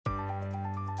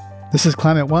This is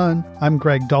Climate One. I'm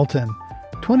Greg Dalton.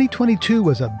 2022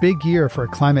 was a big year for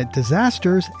climate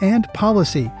disasters and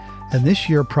policy, and this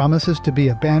year promises to be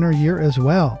a banner year as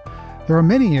well. There are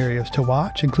many areas to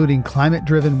watch, including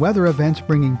climate-driven weather events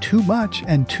bringing too much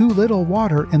and too little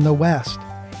water in the West.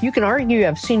 You can argue you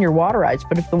have senior water rights,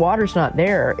 but if the water's not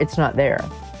there, it's not there.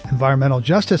 Environmental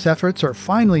justice efforts are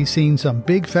finally seeing some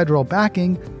big federal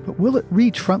backing, but will it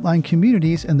reach frontline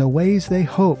communities in the ways they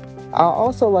hope? I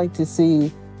also like to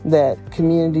see that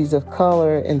communities of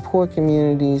color and poor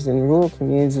communities and rural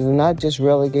communities are not just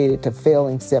relegated to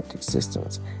failing septic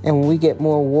systems. And when we get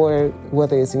more water,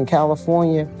 whether it's in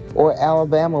California or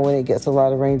Alabama when it gets a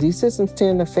lot of rain, these systems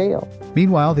tend to fail.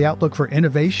 Meanwhile, the outlook for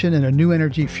innovation and a new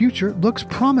energy future looks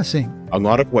promising. A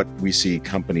lot of what we see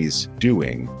companies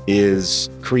doing is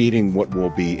creating what will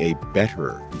be a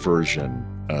better version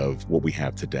of what we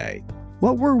have today.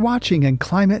 What we're watching in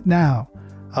Climate Now,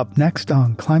 up next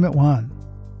on Climate One.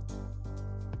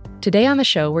 Today on the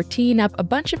show, we're teeing up a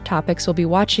bunch of topics we'll be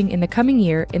watching in the coming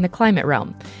year in the climate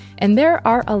realm. And there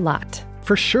are a lot.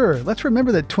 For sure. Let's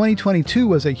remember that 2022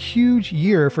 was a huge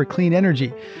year for clean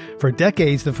energy. For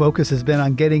decades, the focus has been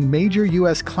on getting major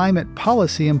U.S. climate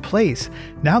policy in place.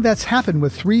 Now that's happened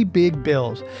with three big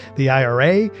bills: the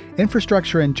IRA,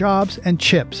 Infrastructure and Jobs, and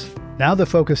CHIPS. Now the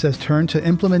focus has turned to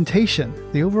implementation.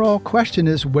 The overall question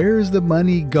is, where is the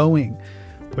money going?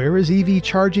 Where is EV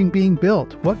charging being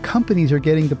built? What companies are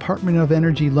getting Department of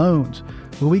Energy loans?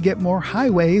 Will we get more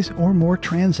highways or more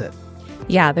transit?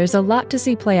 Yeah, there's a lot to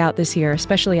see play out this year,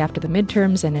 especially after the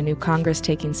midterms and a new Congress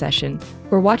taking session.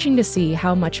 We're watching to see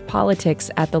how much politics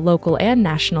at the local and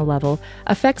national level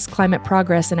affects climate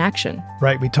progress and action.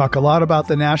 Right, we talk a lot about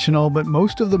the national, but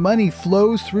most of the money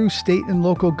flows through state and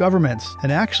local governments.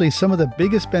 And actually, some of the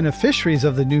biggest beneficiaries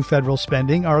of the new federal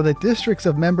spending are the districts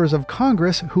of members of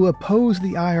Congress who oppose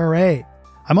the IRA.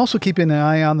 I'm also keeping an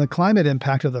eye on the climate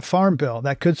impact of the Farm Bill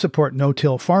that could support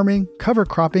no-till farming, cover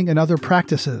cropping, and other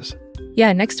practices.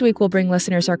 Yeah, next week we'll bring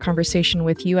listeners our conversation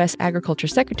with U.S. Agriculture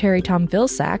Secretary Tom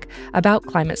Vilsack about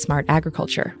climate-smart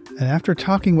agriculture. And after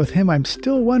talking with him, I'm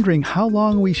still wondering how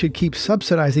long we should keep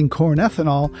subsidizing corn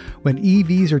ethanol when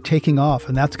EVs are taking off,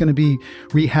 and that's going to be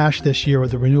rehashed this year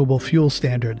with the Renewable Fuel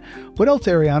Standard. What else,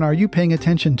 Ariana, are you paying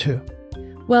attention to?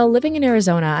 Well, living in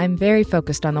Arizona, I'm very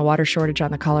focused on the water shortage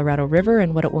on the Colorado River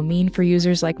and what it will mean for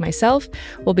users like myself.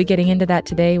 We'll be getting into that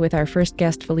today with our first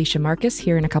guest, Felicia Marcus,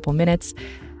 here in a couple minutes.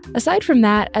 Aside from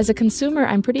that, as a consumer,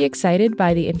 I'm pretty excited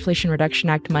by the Inflation Reduction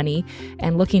Act money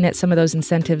and looking at some of those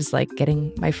incentives like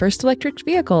getting my first electric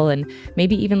vehicle and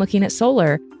maybe even looking at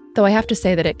solar. Though I have to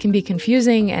say that it can be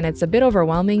confusing and it's a bit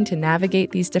overwhelming to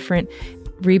navigate these different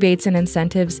rebates and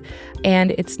incentives,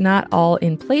 and it's not all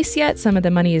in place yet. Some of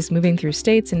the money is moving through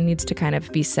states and needs to kind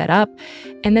of be set up.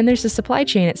 And then there's the supply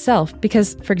chain itself,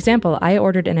 because, for example, I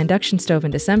ordered an induction stove in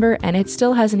December and it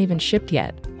still hasn't even shipped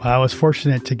yet. Well, I was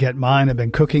fortunate to get mine. I've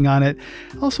been cooking on it.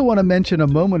 I also want to mention a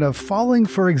moment of falling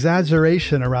for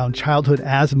exaggeration around childhood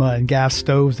asthma and gas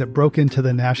stoves that broke into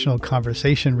the national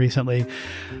conversation recently.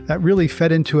 That really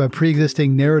fed into a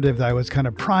pre-existing narrative that I was kind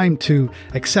of primed to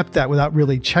accept that without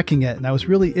really checking it. And I was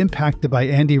really impacted by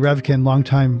Andy Revkin,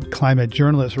 longtime climate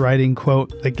journalist, writing,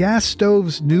 quote, "The gas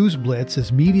stoves news blitz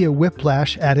is media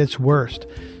whiplash at its worst.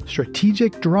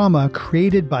 Strategic drama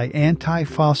created by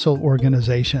anti-fossil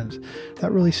organizations."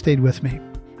 That really stayed with me.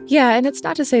 Yeah, and it's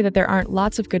not to say that there aren't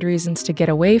lots of good reasons to get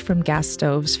away from gas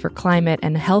stoves for climate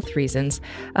and health reasons,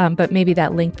 but maybe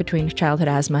that link between childhood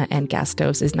asthma and gas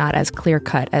stoves is not as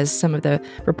clear-cut as some of the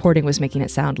reporting was making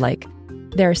it sound like.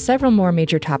 There are several more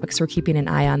major topics we're keeping an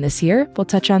eye on this year. We'll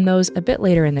touch on those a bit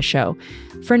later in the show.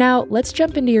 For now, let's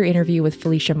jump into your interview with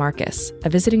Felicia Marcus, a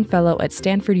visiting fellow at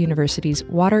Stanford University's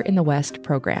Water in the West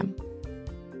program.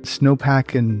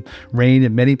 Snowpack and rain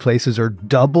in many places are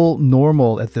double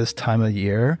normal at this time of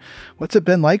year. What's it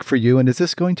been like for you, and is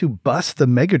this going to bust the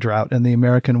mega drought in the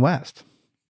American West?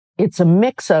 It's a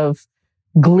mix of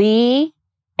glee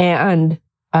and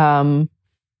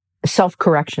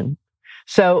self-correction.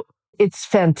 So it's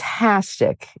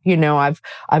fantastic. You know,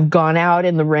 I've gone out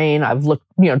in the rain. I've looked,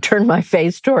 turned my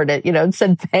face toward it, and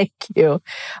said thank you,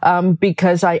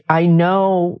 because I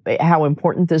know how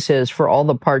important this is for all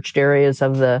the parched areas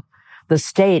of the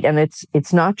state. And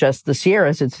it's not just the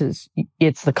Sierras.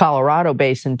 It's the Colorado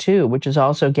Basin too, which is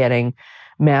also getting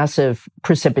massive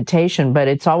precipitation, but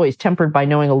it's always tempered by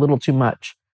knowing a little too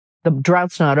much. The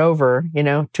drought's not over,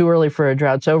 too early for a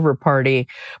drought's over party,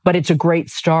 but it's a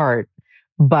great start.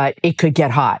 But it could get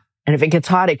hot. And if it gets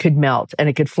hot, it could melt and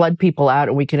it could flood people out.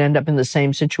 And we could end up in the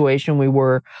same situation we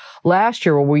were last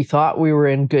year where we thought we were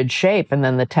in good shape and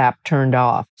then the tap turned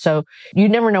off. So you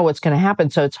never know what's going to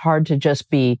happen. So it's hard to just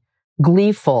be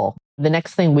gleeful. The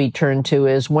next thing we turn to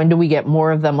is, when do we get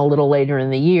more of them a little later in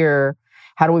the year?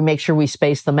 How do we make sure we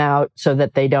space them out so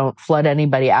that they don't flood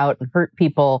anybody out and hurt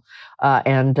people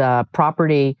and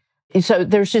property? So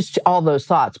there's just all those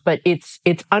thoughts, but it's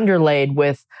underlaid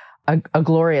with a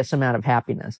glorious amount of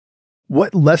happiness.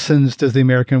 What lessons does the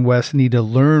American West need to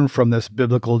learn from this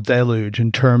biblical deluge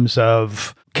in terms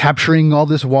of capturing all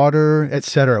this water, et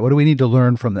cetera? What do we need to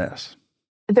learn from this?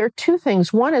 There are two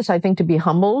things. One is, I think, to be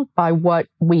humbled by what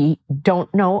we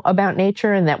don't know about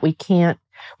nature, and that we can't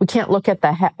look at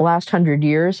the last 100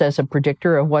 years as a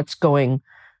predictor of what's going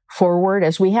forward,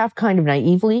 as we have kind of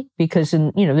naively, because in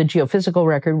the geophysical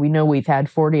record, we know we've had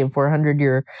 40 and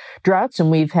 400-year droughts, and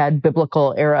we've had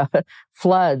biblical era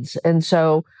floods. And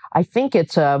so I think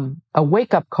it's a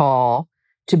wake-up call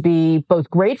to be both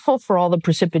grateful for all the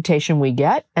precipitation we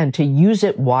get and to use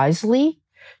it wisely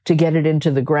to get it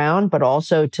into the ground, but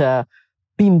also to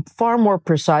be far more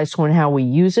precise on how we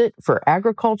use it for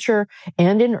agriculture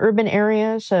and in urban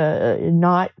areas,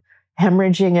 not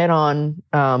hemorrhaging it on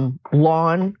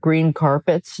lawn, green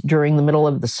carpets during the middle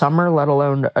of the summer, let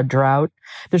alone a drought.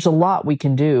 There's a lot we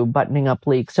can do buttoning up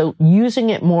leaks. So using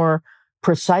it more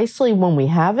precisely when we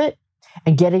have it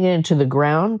and getting it into the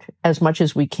ground as much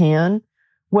as we can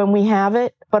when we have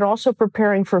it, but also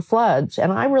preparing for floods.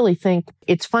 And I really think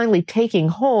it's finally taking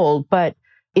hold, but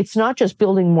it's not just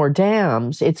building more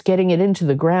dams, it's getting it into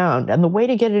the ground. And the way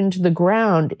to get it into the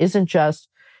ground isn't just,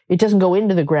 it doesn't go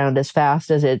into the ground as fast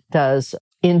as it does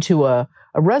into a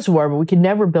reservoir, but we can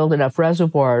never build enough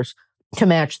reservoirs to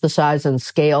match the size and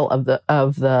scale of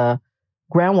the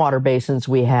groundwater basins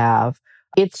we have.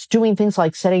 It's doing things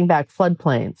like setting back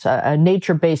floodplains,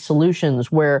 nature-based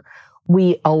solutions where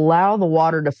we allow the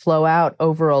water to flow out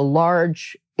over a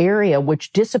large area,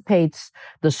 which dissipates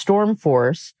the storm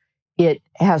force. It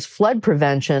has flood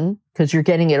prevention because you're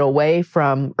getting it away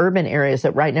from urban areas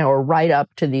that right now are right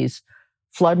up to these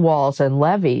flood walls and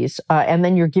levees. And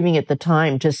then you're giving it the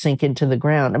time to sink into the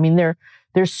ground. I mean,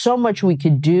 there's so much we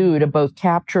could do to both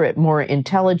capture it more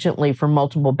intelligently for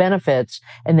multiple benefits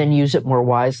and then use it more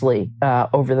wisely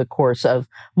over the course of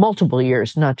multiple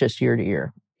years, not just year to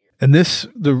year. And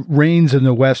the rains in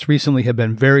the West recently have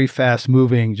been very fast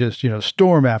moving, just,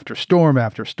 storm after storm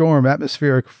after storm,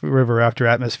 atmospheric river after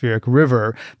atmospheric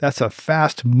river. That's a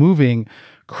fast moving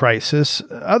crisis.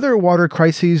 Other water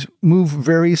crises move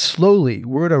very slowly.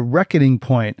 We're at a reckoning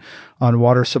point on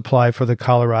water supply for the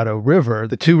Colorado River.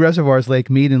 The two reservoirs, Lake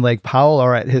Mead and Lake Powell,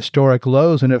 are at historic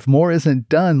lows. And if more isn't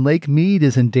done, Lake Mead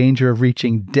is in danger of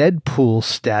reaching dead pool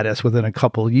status within a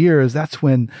couple years. That's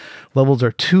when levels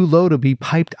are too low to be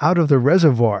piped out of the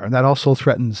reservoir. And that also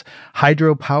threatens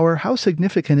hydropower. How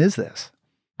significant is this?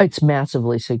 It's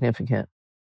massively significant.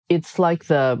 It's like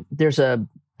there's a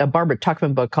Barbara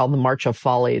Tuchman book called The March of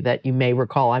Folly that you may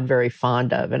recall I'm very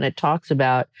fond of. And it talks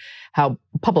about how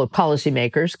public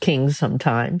policymakers, kings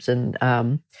sometimes, and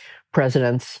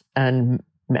presidents and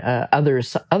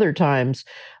other times,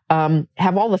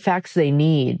 have all the facts they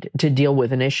need to deal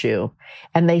with an issue.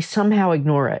 And they somehow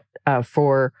ignore it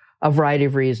for a variety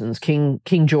of reasons. King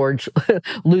George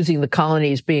losing the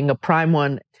colonies being a prime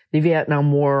one, the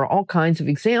Vietnam War, all kinds of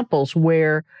examples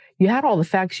where you had all the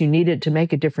facts you needed to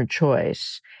make a different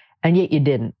choice, and yet you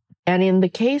didn't. And in the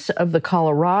case of the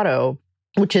Colorado,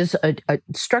 which is a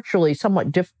structurally somewhat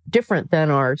different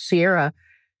than our Sierra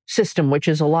system, which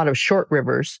is a lot of short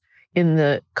rivers, in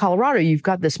the Colorado, you've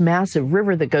got this massive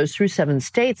river that goes through 7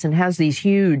 states and has these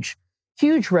huge,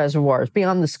 huge reservoirs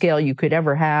beyond the scale you could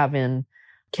ever have in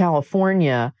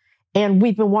California. And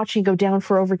we've been watching go down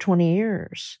for over 20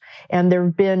 years. And there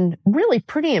have been really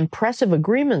pretty impressive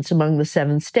agreements among the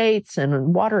 7 states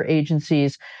and water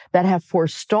agencies that have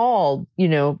forestalled,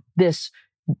 this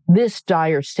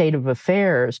dire state of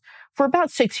affairs for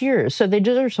about 6 years. So they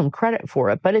deserve some credit for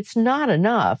it, but it's not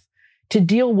enough to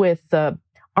deal with the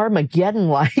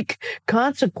Armageddon-like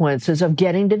consequences of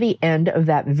getting to the end of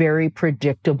that very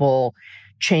predictable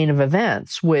chain of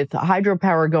events, with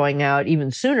hydropower going out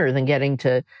even sooner than getting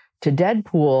to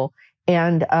Deadpool,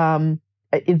 and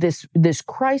this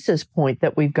crisis point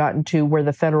that we've gotten to where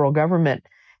the federal government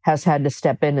has had to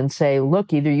step in and say,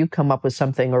 look, either you come up with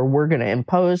something or we're going to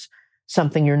impose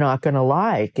something you're not going to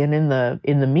like. And in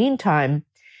the meantime,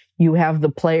 you have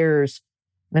the players,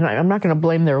 and I'm not going to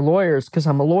blame their lawyers because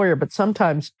I'm a lawyer, but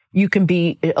sometimes you can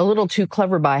be a little too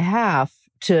clever by half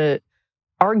to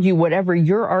argue whatever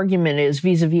your argument is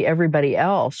vis-a-vis everybody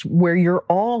else, where you're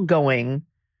all going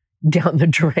down the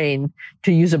drain,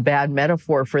 to use a bad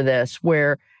metaphor for this,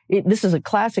 where this is a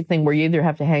classic thing where you either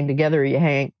have to hang together or you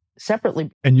separately.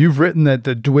 And you've written that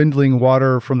the dwindling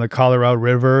water from the Colorado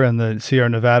River and the Sierra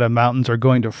Nevada mountains are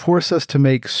going to force us to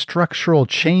make structural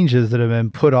changes that have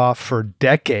been put off for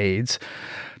decades.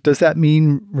 Does that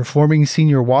mean reforming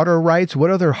senior water rights?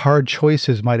 What other hard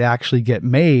choices might actually get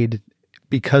made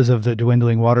because of the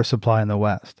dwindling water supply in the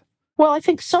West? Well, I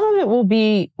think some of it will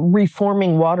be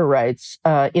reforming water rights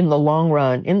in the long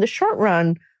run. In the short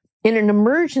run, in an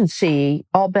emergency,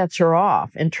 all bets are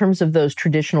off in terms of those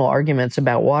traditional arguments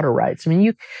about water rights. I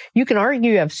mean, you can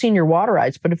argue you have senior water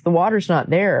rights, but if the water's not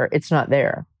there, it's not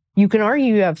there. You can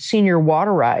argue you have senior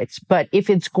water rights, but if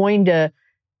it's going to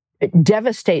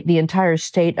devastate the entire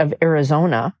state of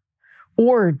Arizona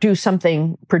or do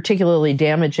something particularly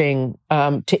damaging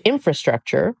to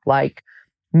infrastructure, like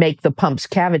make the pumps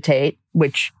cavitate,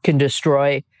 which can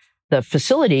destroy the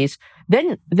facilities,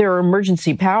 then there are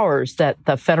emergency powers that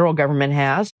the federal government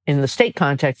has in the state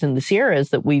context in the Sierras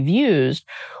that we've used,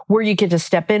 where you get to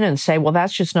step in and say, well,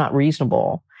 that's just not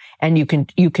reasonable. And you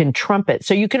can trump it.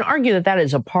 So you can argue that that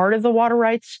is a part of the water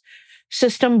rights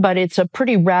system, but it's a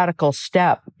pretty radical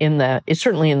step it's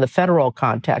certainly in the federal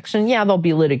context. And yeah, there'll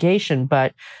be litigation,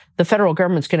 but the federal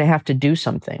government's going to have to do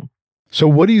something. So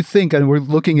what do you think? And we're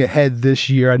looking ahead this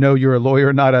year. I know you're a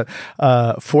lawyer, not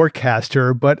a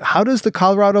forecaster, but how does the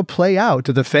Colorado play out?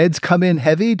 Do the feds come in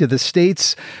heavy? Do the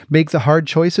states make the hard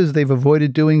choices they've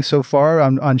avoided doing so far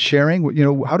on sharing?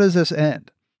 How does this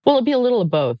end? Well, it'll be a little of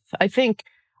both. I think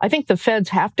the feds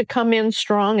have to come in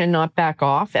strong and not back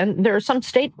off. And there are some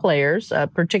state players,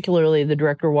 particularly the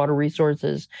Director of Water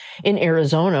Resources in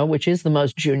Arizona, which is the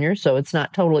most junior, so it's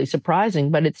not totally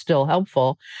surprising, but it's still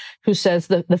helpful, who says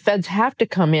that the feds have to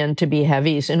come in to be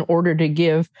heavies in order to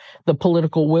give the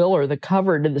political will or the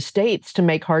cover to the states to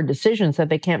make hard decisions that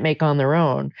they can't make on their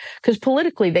own. Because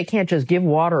politically, they can't just give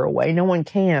water away. No one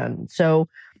can. So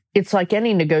it's like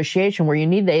any negotiation where you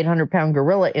need the 800-pound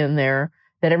gorilla in there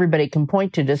that everybody can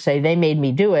point to say they made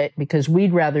me do it because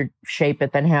we'd rather shape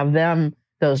it than have them,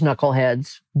 those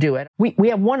knuckleheads, do it. We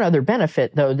have one other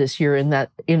benefit though this year in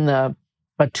the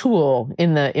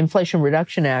Inflation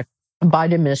Reduction Act.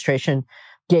 Biden administration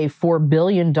gave $4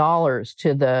 billion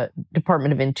to the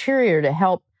Department of Interior to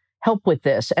help with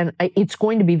this. And it's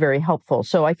going to be very helpful.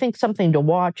 So I think something to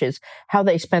watch is how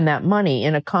they spend that money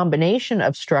in a combination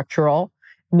of structural,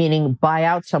 meaning buy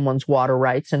out someone's water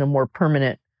rights in a more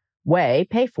permanent way,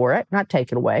 pay for it, not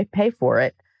take it away, pay for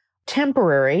it.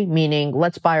 Temporary, meaning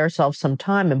let's buy ourselves some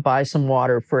time and buy some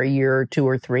water for a year or 2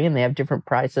 or 3, and they have different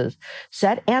prices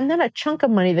set. And then a chunk of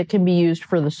money that can be used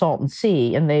for the Salton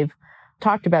Sea. And they've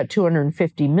talked about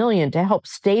 $250 million to help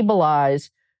stabilize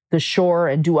the shore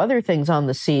and do other things on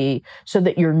the sea so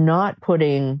that you're not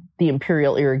putting the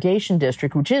Imperial Irrigation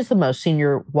District, which is the most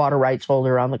senior water rights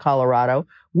holder on the Colorado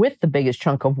with the biggest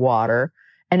chunk of water,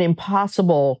 an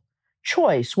impossible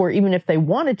choice where even if they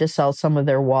wanted to sell some of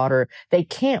their water, they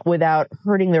can't without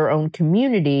hurting their own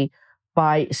community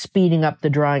by speeding up the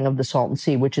drying of the Salton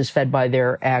Sea, which is fed by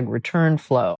their ag return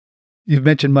flow. You've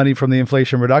mentioned money from the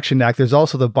Inflation Reduction Act. There's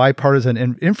also the Bipartisan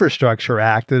Infrastructure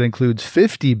Act that includes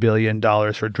 $50 billion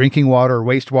for drinking water,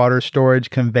 wastewater storage,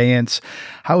 conveyance.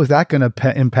 How is that going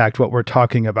to impact what we're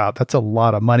talking about? That's a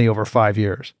lot of money over 5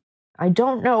 years. I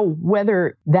don't know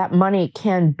whether that money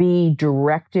can be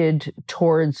directed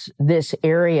towards this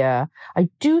area. I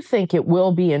do think it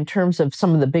will be in terms of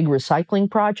some of the big recycling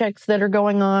projects that are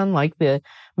going on, like the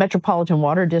Metropolitan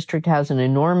Water District has an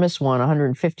enormous one,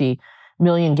 150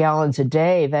 million gallons a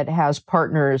day, that has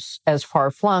partners as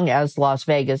far-flung as Las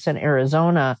Vegas and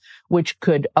Arizona, which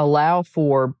could allow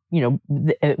for,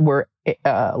 where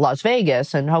Las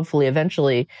Vegas and hopefully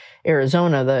eventually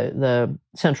Arizona, the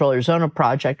Central Arizona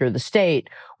Project or the state,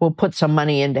 will put some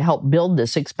money in to help build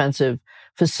this expensive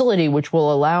facility, which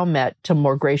will allow Met to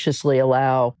more graciously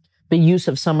allow the use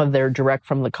of some of their direct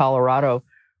from the Colorado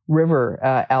River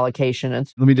allocation.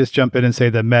 Let me just jump in and say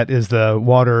that Met is the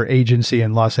water agency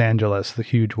in Los Angeles, the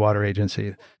huge water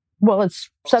agency. Well, it's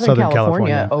Southern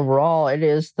California overall. It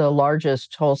is the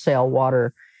largest wholesale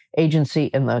water agency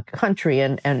in the country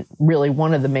and really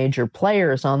one of the major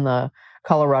players on the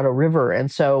Colorado River.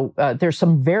 And so there's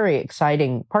some very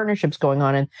exciting partnerships going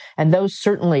on, and those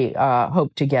certainly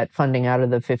hope to get funding out of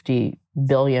the $50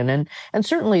 billion. And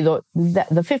certainly the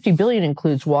 $50 billion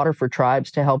includes water for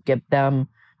tribes to help get them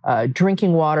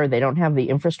drinking water. They don't have the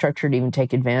infrastructure to even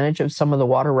take advantage of some of the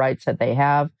water rights that they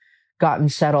have gotten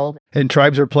settled. And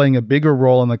tribes are playing a bigger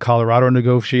role in the Colorado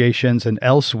negotiations and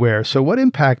elsewhere. So what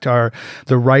impact are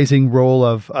the rising role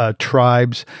of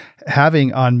tribes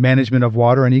having on management of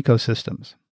water and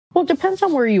ecosystems? Well, it depends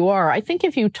on where you are. I think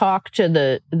if you talk to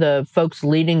the folks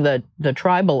leading the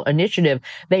tribal initiative,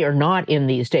 they are not in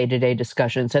these day-to-day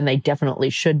discussions, and they definitely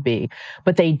should be.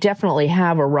 But they definitely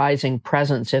have a rising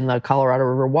presence in the Colorado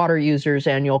River Water Users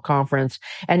Annual Conference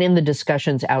and in the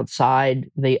discussions outside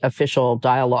the official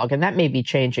dialogue. And that may be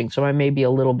changing, so I may be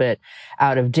a little bit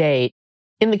out of date.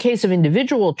 In the case of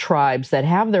individual tribes that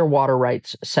have their water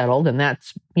rights settled, and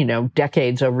that's,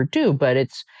 decades overdue, but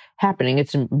it's happening.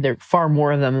 There are far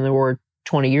more of them than there were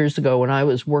 20 years ago when I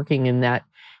was working in that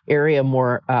area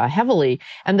more heavily.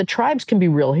 And the tribes can be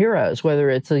real heroes, whether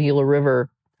it's the Gila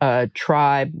River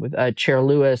tribe with Chair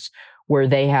Lewis, where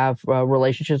they have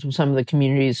relationships with some of the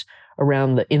communities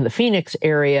around in the Phoenix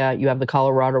area. You have the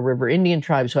Colorado River Indian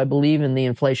tribes, who I believe in the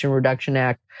Inflation Reduction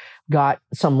Act got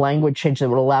some language change that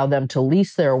would allow them to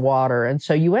lease their water. And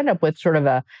so you end up with sort of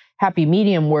a happy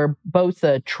medium where both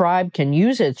the tribe can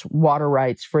use its water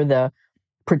rights for the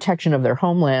protection of their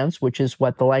homelands, which is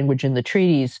what the language in the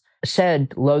treaties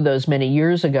said those many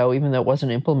years ago, even though it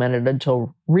wasn't implemented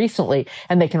until recently.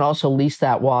 And they can also lease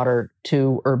that water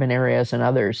to urban areas and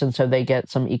others. And so they get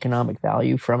some economic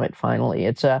value from it finally.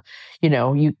 It's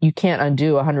you can't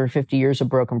undo 150 years of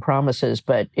broken promises,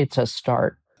 but it's a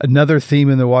start. Another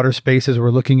theme in the water space as we're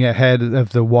looking ahead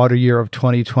of the water year of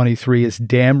 2023 is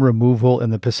dam removal in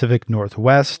the Pacific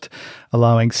Northwest,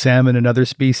 allowing salmon and other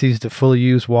species to fully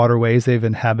use waterways they've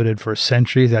inhabited for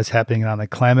centuries. That's happening on the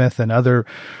Klamath and other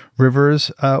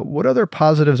rivers. What other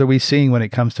positives are we seeing when it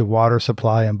comes to water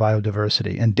supply and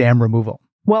biodiversity and dam removal?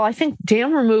 Well, I think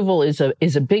dam removal is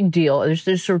a big deal.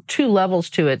 There's sort of two levels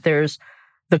to it. There's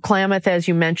the Klamath, as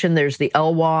you mentioned. There's the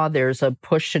Elwha. There's a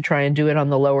push to try and do it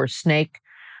on the lower Snake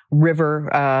River,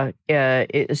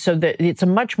 so that it's a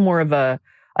much more of a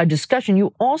discussion.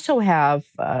 You also have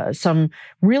some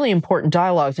really important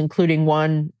dialogues, including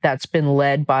one that's been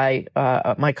led by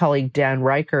my colleague Dan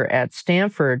Riker at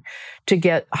Stanford, to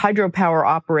get hydropower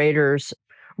operators,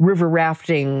 river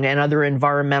rafting, and other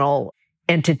environmental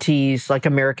entities like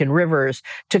American Rivers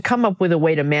to come up with a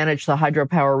way to manage the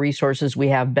hydropower resources we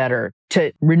have better,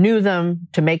 to renew them,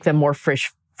 to make them more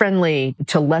friendly,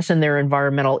 to lessen their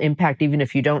environmental impact, even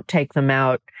if you don't take them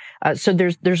out. So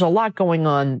there's a lot going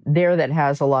on there that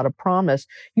has a lot of promise.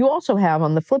 You also have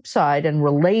on the flip side, and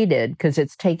related, because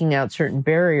it's taking out certain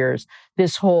barriers,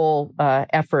 this whole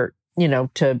effort,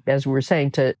 to, as we were saying,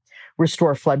 to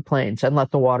restore floodplains and let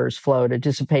the waters flow, to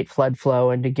dissipate flood flow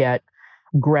and to get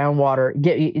groundwater,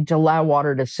 to allow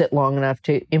water to sit long enough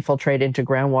to infiltrate into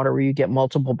groundwater where you get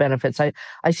multiple benefits.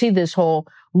 I see this whole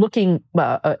looking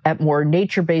at more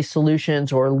nature-based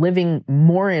solutions or living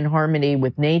more in harmony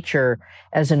with nature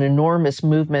as an enormous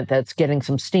movement that's getting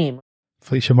some steam.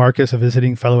 Felicia Marcus, a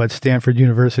visiting fellow at Stanford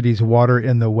University's Water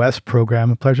in the West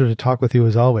program. A pleasure to talk with you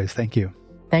as always. Thank you.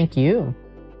 Thank you.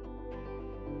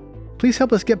 Please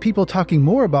help us get people talking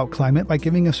more about climate by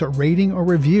giving us a rating or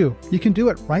review. You can do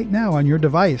it right now on your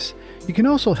device. You can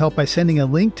also help by sending a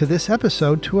link to this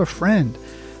episode to a friend.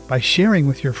 By sharing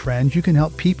with your friends, you can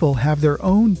help people have their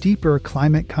own deeper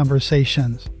climate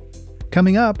conversations.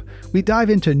 Coming up, we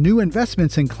dive into new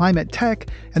investments in climate tech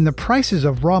and the prices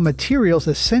of raw materials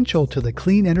essential to the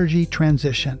clean energy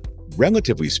transition.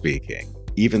 Relatively speaking,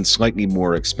 even slightly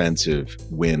more expensive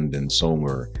wind and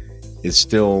solar is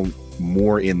still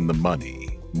more in the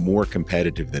money, more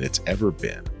competitive than it's ever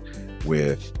been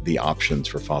with the options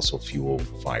for fossil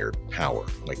fuel-fired power,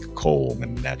 like coal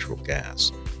and natural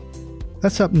gas.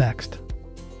 That's up next.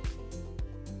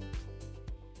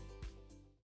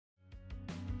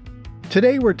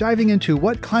 Today, we're diving into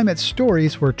what climate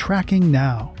stories we're tracking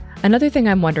now. Another thing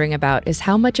I'm wondering about is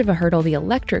how much of a hurdle the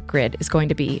electric grid is going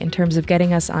to be in terms of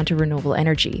getting us onto renewable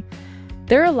energy.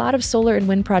 There are a lot of solar and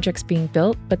wind projects being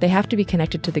built, but they have to be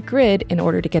connected to the grid in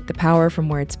order to get the power from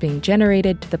where it's being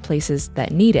generated to the places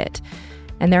that need it.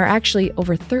 And there are actually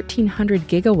over 1,300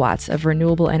 gigawatts of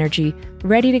renewable energy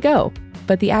ready to go,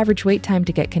 but the average wait time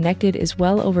to get connected is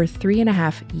well over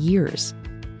 3.5 years.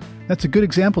 That's a good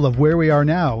example of where we are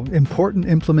now, important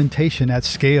implementation at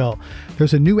scale.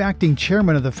 There's a new acting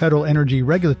chairman of the Federal Energy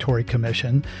Regulatory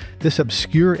Commission. This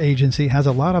obscure agency has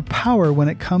a lot of power when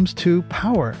it comes to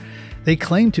power. They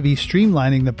claim to be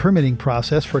streamlining the permitting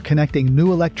process for connecting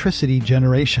new electricity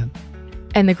generation.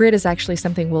 And the grid is actually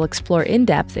something we'll explore in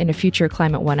depth in a future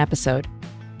Climate One episode.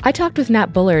 I talked with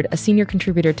Nat Bullard, a senior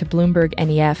contributor to Bloomberg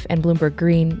NEF and Bloomberg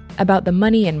Green, about the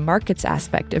money and markets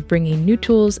aspect of bringing new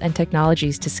tools and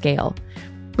technologies to scale.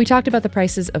 We talked about the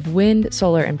prices of wind,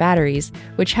 solar, and batteries,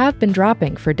 which have been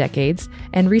dropping for decades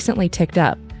and recently ticked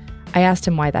up. I asked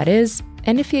him why that is,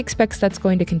 and if he expects that's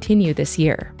going to continue this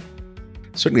year.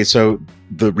 Certainly. So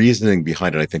The reasoning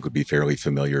behind it, I think, would be fairly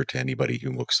familiar to anybody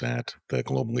who looks at the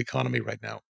global economy right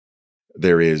now.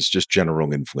 There is just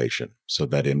general inflation. So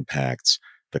that impacts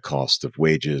the cost of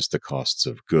wages, the costs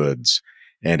of goods,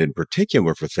 and in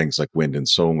particular for things like wind and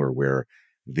solar, where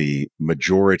the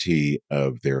majority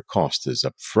of their cost is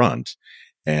up front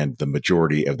and the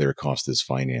majority of their cost is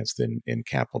financed in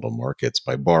capital markets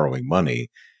by borrowing money.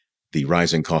 The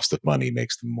rising cost of money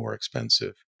makes them more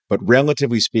expensive. But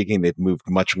relatively speaking, they've moved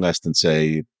much less than,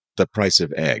 say, the price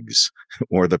of eggs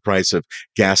or the price of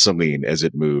gasoline as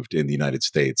it moved in the United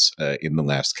States in the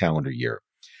last calendar year.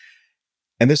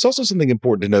 And there's also something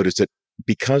important to notice that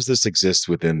because this exists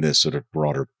within this sort of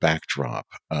broader backdrop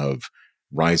of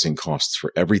rising costs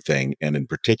for everything, and in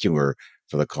particular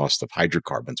for the cost of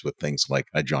hydrocarbons with things like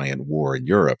a giant war in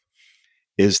Europe,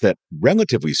 is that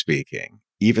relatively speaking,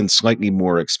 even slightly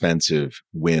more expensive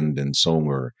wind and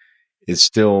solar is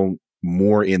still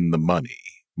more in the money,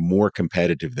 more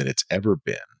competitive than it's ever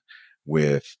been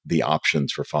with the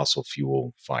options for fossil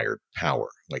fuel fired power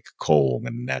like coal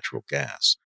and natural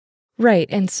gas. Right.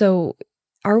 And so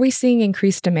are we seeing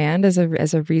increased demand as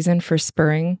a reason for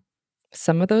spurring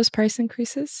some of those price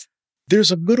increases?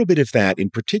 There's a little bit of that, in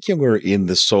particular in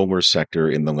the solar sector.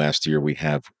 In the last year, we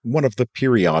have one of the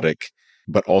periodic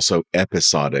but also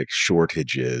episodic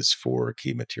shortages for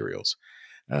key materials.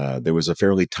 There was a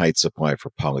fairly tight supply for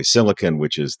polysilicon,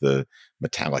 which is the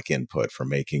metallic input for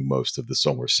making most of the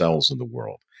solar cells in the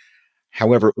world.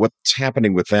 However, what's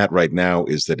happening with that right now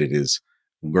is that it is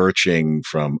lurching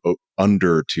from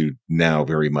under to now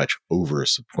very much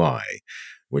oversupply,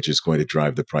 which is going to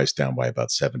drive the price down by about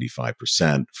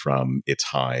 75% from its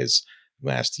highs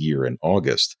last year in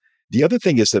August. The other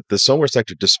thing is that the solar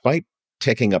sector, despite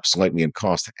ticking up slightly in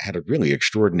cost, had a really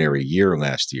extraordinary year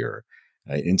last year.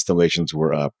 Installations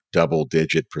were up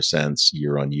double-digit percents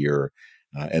year on year,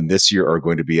 and this year are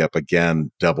going to be up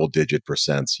again double-digit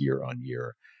percents year on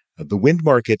year. The wind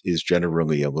market is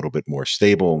generally a little bit more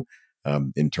stable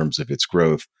in terms of its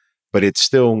growth, but it's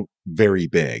still very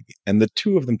big. And the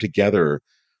two of them together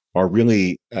are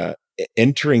really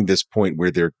entering this point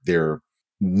where their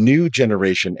new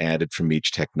generation added from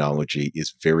each technology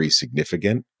is very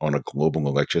significant on a global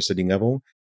electricity level.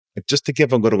 Just to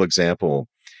give a little example,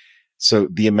 so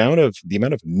the amount of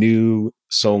new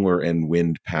solar and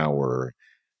wind power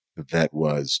that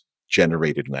was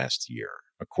generated last year,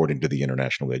 according to the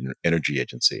International Energy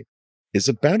Agency, is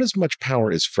about as much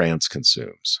power as France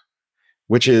consumes,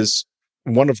 which is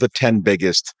one of the 10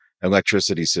 biggest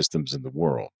electricity systems in the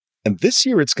world. And this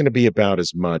year, it's going to be about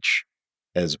as much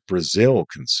as Brazil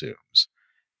consumes.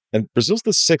 And Brazil's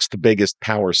the sixth biggest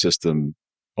power system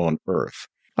on Earth.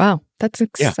 Wow, that's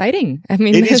Yeah. exciting. I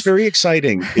mean, It is very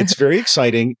exciting. It's very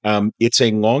exciting. It's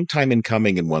a long time in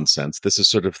coming in one sense. This is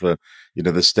sort of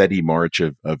the steady march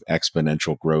of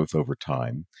exponential growth over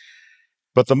time.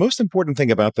 But the most important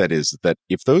thing about that is that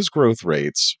if those growth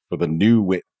rates for the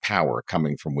new power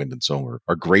coming from wind and solar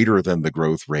are greater than the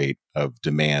growth rate of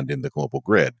demand in the global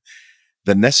grid,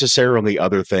 then necessarily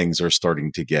other things are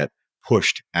starting to get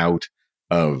pushed out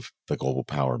of the global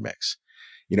power mix.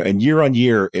 And year on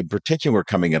year, in particular,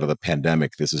 coming out of the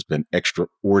pandemic, this has been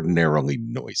extraordinarily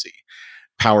noisy.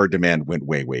 Power demand went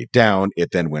way, way down.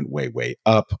 It then went way, way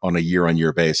up on a year on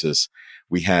year basis.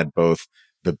 We had both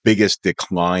the biggest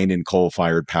decline in coal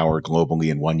fired power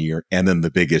globally in one year, and then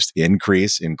the biggest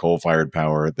increase in coal fired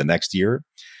power the next year.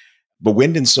 But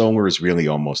wind and solar is really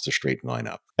almost a straight line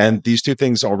up. And these two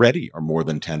things already are more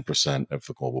than 10% of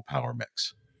the global power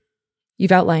mix.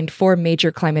 You've outlined 4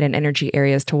 major climate and energy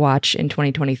areas to watch in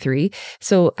 2023.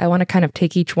 So I want to kind of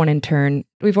take each one in turn.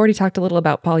 We've already talked a little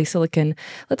about polysilicon.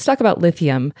 Let's talk about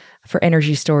lithium for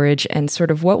energy storage and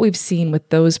sort of what we've seen with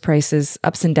those prices,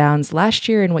 ups and downs last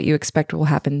year and what you expect will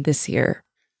happen this year.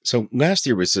 So last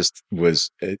year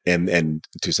and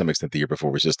to some extent the year before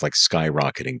was just like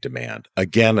skyrocketing demand.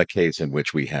 Again, a case in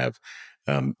which we have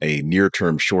a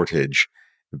near-term shortage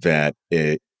that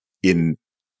in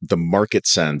the market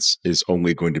sense is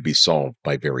only going to be solved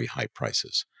by very high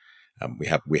prices.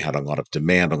 We had a lot of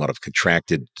demand, a lot of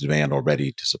contracted demand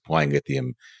already to supply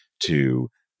lithium to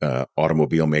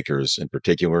automobile makers in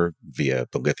particular via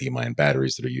the lithium-ion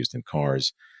batteries that are used in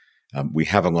cars. We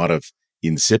have a lot of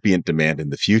incipient demand in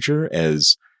the future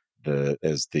as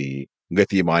the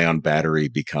lithium-ion battery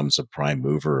becomes a prime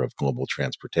mover of global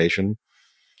transportation.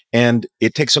 And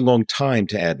it takes a long time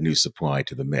to add new supply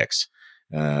to the mix.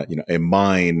 A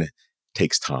mine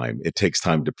takes time. It takes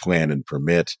time to plan and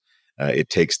permit. It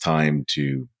takes time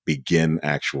to begin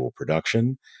actual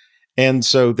production. And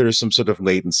so there's some sort of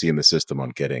latency in the system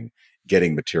on getting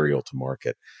getting material to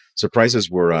market. So prices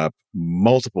were up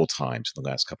multiple times in the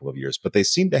last couple of years, but they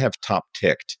seem to have top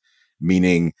ticked,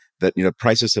 meaning that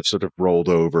prices have sort of rolled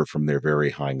over from their very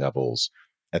high levels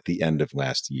at the end of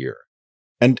last year.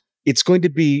 And it's going to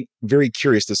be very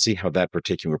curious to see how that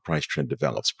particular price trend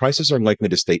develops. Prices are likely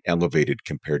to stay elevated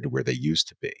compared to where they used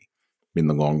to be in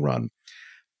the long run.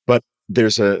 But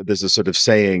there's a sort of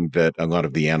saying that a lot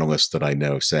of the analysts that I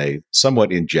know say,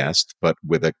 somewhat in jest, but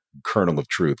with a kernel of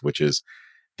truth, which is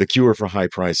the cure for high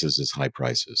prices is high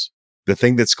prices. The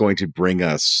thing that's going to bring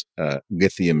us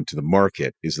lithium to the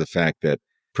market is the fact that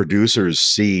producers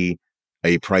see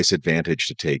a price advantage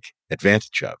to take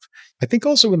advantage of. I think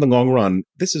also in the long run,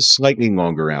 this is slightly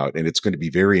longer out, and it's going to be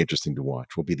very interesting to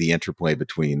watch, will be the interplay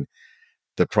between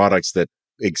the products that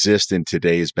exist in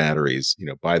today's batteries,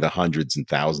 by the hundreds and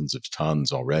thousands of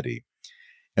tons already,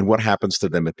 and what happens to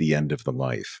them at the end of the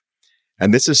life.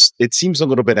 And it seems a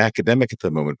little bit academic at the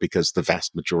moment because the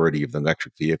vast majority of the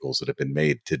electric vehicles that have been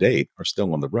made to date are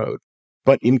still on the road.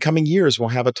 But in coming years, we'll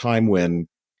have a time when,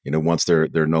 once they're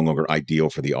no longer ideal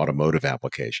for the automotive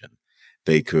application,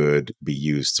 they could be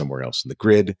used somewhere else in the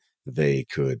grid. They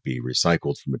could be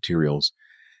recycled for materials.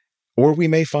 Or we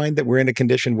may find that we're in a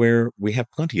condition where we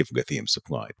have plenty of lithium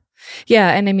supplied.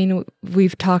 Yeah. And I mean,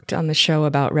 we've talked on the show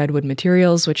about Redwood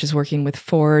Materials, which is working with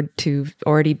Ford to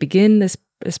already begin this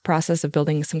process of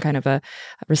building some kind of a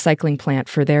recycling plant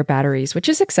for their batteries, which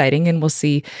is exciting. And we'll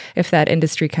see if that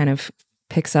industry kind of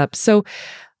picks up. So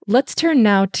let's turn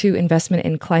now to investment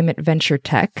in climate venture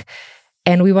tech.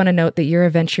 And we want to note that you're a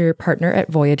venture partner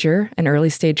at Voyager, an early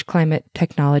stage climate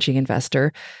technology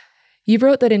investor. You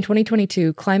wrote that in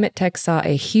 2022, climate tech saw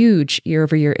a huge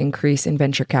year-over-year increase in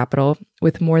venture capital,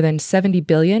 with more than $70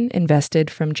 billion invested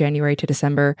from January to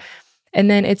December. And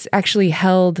then it's actually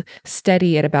held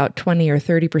steady at about 20 or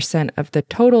 30% of the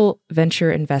total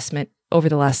venture investment over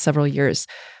the last several years.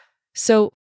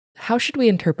 So how should we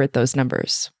interpret those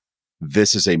numbers?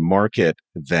 This is a market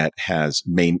that has,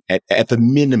 at the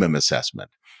minimum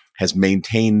assessment, has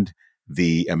maintained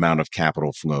the amount of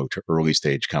capital flow to early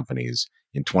stage companies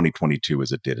in 2022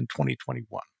 as it did in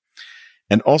 2021.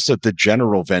 And also the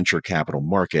general venture capital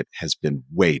market has been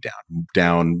way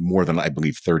down more than, I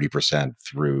believe, 30%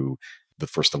 through the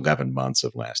first 11 months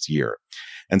of last year.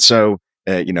 And so,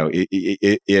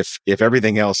 if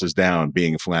everything else is down,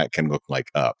 being flat can look like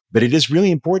up. But it is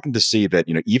really important to see that,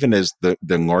 even as the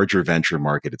larger venture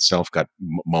market itself got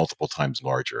multiple times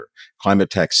larger, climate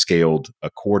tech scaled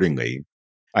accordingly.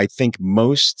 I think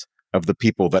most of the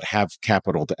people that have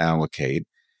capital to allocate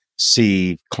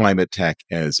see climate tech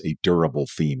as a durable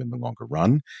theme in the longer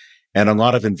run. And a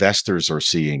lot of investors are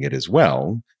seeing it as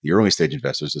well, the early stage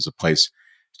investors, as a place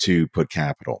to put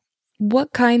capital.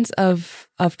 What kinds of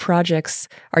projects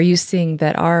are you seeing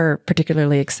that are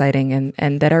particularly exciting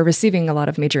and that are receiving a lot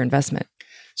of major investment?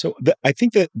 So I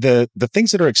think that the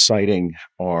things that are exciting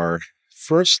are,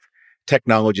 first,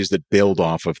 technologies that build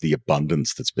off of the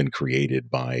abundance that's been created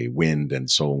by wind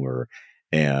and solar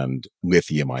and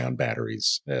lithium-ion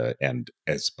batteries, and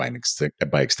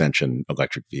by extension,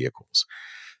 electric vehicles.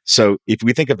 So if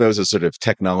we think of those as sort of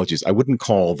technologies, I wouldn't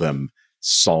call them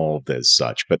solved as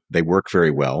such, but they work very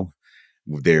well.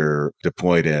 They're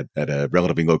deployed at a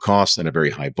relatively low cost and a very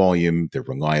high volume. They're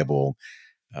reliable.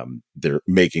 They're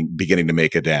beginning to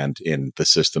make a dent in the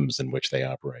systems in which they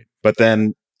operate. But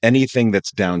then anything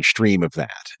that's downstream of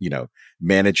that,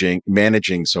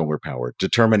 managing solar power,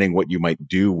 determining what you might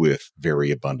do with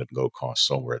very abundant low cost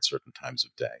solar at certain times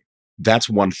of day. That's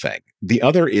one thing. The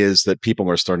other is that people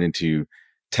are starting to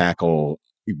tackle,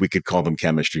 we could call them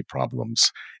chemistry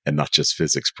problems and not just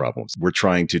physics problems. We're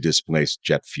trying to displace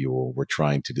jet fuel. We're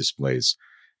trying to displace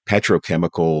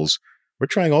petrochemicals. We're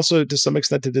trying also to some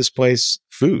extent to displace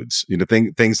foods,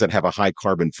 things that have a high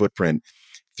carbon footprint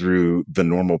through the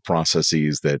normal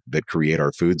processes that create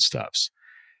our foodstuffs.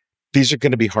 These are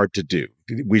going to be hard to do.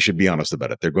 We should be honest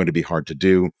about it. They're going to be hard to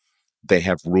do. They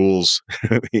have rules,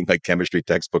 like chemistry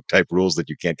textbook type rules that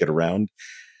you can't get around.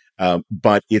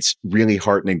 But it's really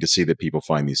heartening to see that people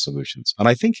find these solutions. And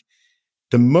I think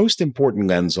the most important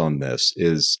lens on this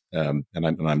is, and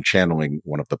I'm channeling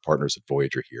one of the partners at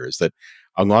Voyager here, is that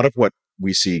a lot of what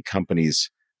we see companies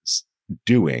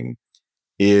doing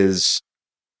is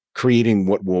creating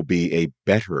what will be a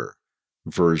better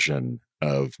version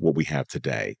of what we have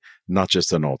today, not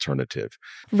just an alternative.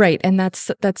 Right. And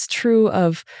that's true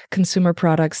of consumer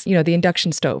products. The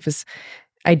induction stove is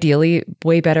ideally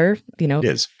way better, It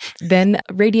is. than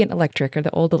Radiant Electric or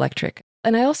the old electric.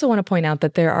 And I also want to point out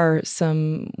that there are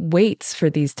some waits for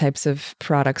these types of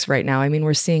products right now. I mean,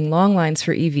 we're seeing long lines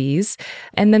for EVs,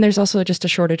 and then there's also just a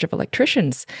shortage of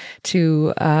electricians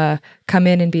to come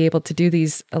in and be able to do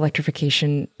these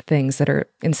electrification things that are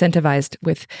incentivized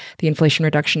with the Inflation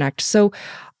Reduction Act. So,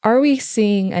 are we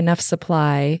seeing enough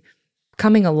supply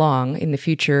coming along in the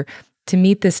future to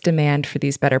meet this demand for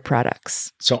these better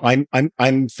products? So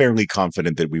I'm fairly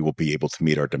confident that we will be able to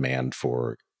meet our demand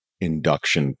for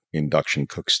induction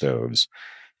cook stoves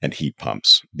and heat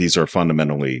pumps. These are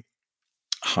fundamentally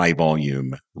high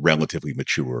volume, relatively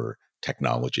mature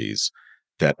technologies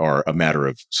that are a matter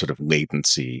of sort of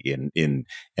latency in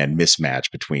and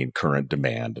mismatch between current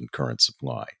demand and current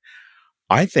supply.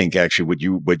 I think actually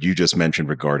what you just mentioned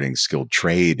regarding skilled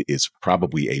trade is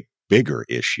probably a bigger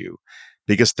issue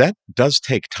because that does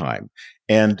take time.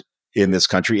 And in this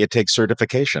country, it takes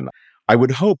certification. I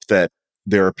would hope that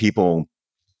there are people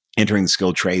entering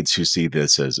skilled trades who see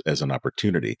this as an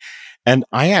opportunity. And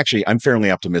I'm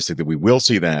fairly optimistic that we will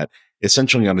see that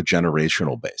essentially on a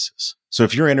generational basis. So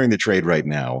if you're entering the trade right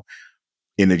now,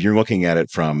 and if you're looking at it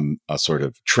from a sort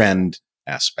of trend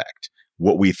aspect,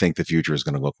 what we think the future is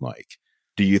going to look like,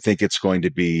 do you think it's going to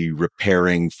be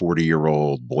repairing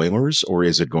 40-year-old boilers, or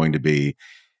is it going to be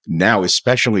now,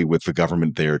 especially with the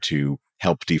government there to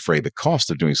help defray the cost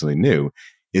of doing something new,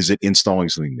 is it installing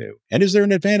something new? And is there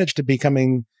an advantage to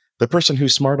becoming the person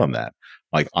who's smart on that?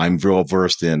 Like, I'm real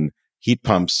versed in heat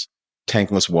pumps,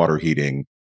 tankless water heating,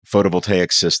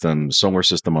 photovoltaic system, solar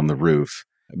system on the roof,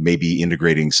 maybe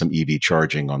integrating some EV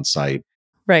charging on site.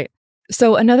 Right.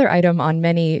 So another item on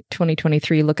many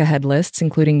 2023 look-ahead lists,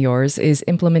 including yours, is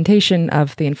implementation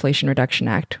of the Inflation Reduction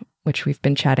Act, which we've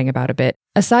been chatting about a bit.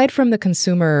 Aside from the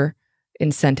consumer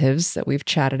incentives that we've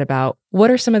chatted about, what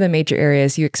are some of the major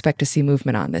areas you expect to see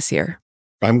movement on this year?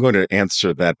 I'm going to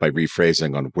answer that by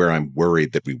rephrasing on where I'm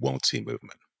worried that we won't see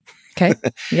movement. Okay.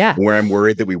 Yeah. Where I'm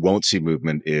worried that we won't see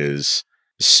movement is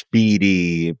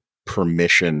speedy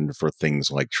permission for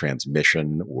things like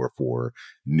transmission or for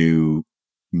new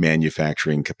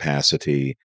manufacturing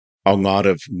capacity. A lot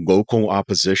of local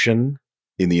opposition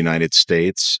in the United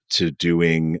States to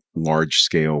doing large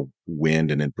scale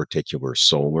wind and in particular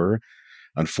solar.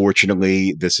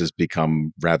 Unfortunately, this has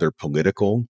become rather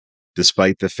political,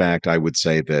 despite the fact I would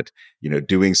say that,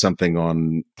 doing something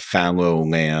on fallow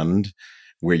land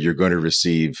where you're going to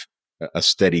receive a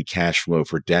steady cash flow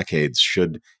for decades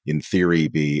should, in theory,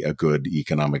 be a good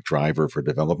economic driver for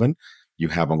development. You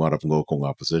have a lot of local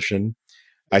opposition.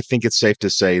 I think it's safe to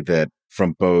say that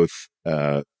from both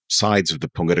sides of the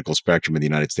political spectrum in the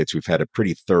United States, we've had a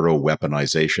pretty thorough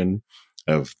weaponization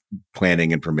of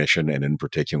planning and permission, and in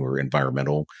particular,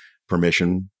 environmental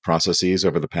permission processes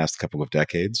over the past couple of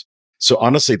decades. So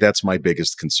honestly, that's my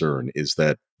biggest concern, is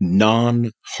that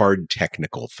non-hard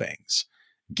technical things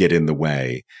get in the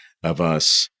way of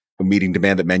us meeting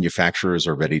demand that manufacturers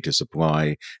are ready to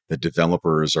supply, that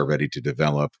developers are ready to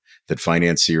develop, that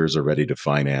financiers are ready to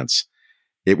finance.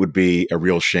 It would be a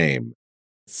real shame.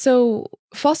 So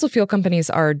fossil fuel companies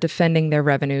are defending their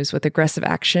revenues with aggressive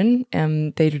action.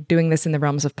 They're doing this in the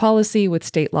realms of policy with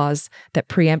state laws that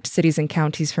preempt cities and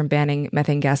counties from banning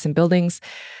methane gas in buildings.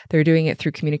 They're doing it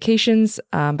through communications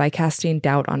by casting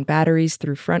doubt on batteries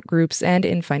through front groups, and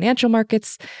in financial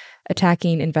markets,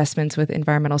 attacking investments with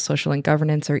environmental, social, and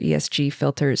governance, or ESG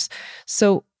filters.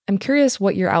 So I'm curious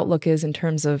what your outlook is in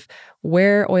terms of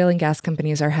where oil and gas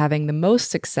companies are having the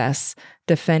most success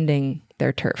defending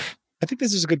their turf. I think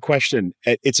this is a good question.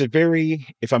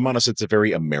 If I'm honest, it's a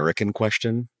very American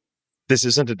question. This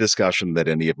isn't a discussion that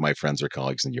any of my friends or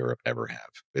colleagues in Europe ever have.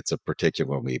 It's a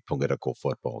particularly political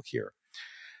football here.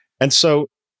 And so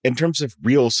in terms of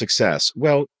real success,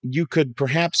 well, you could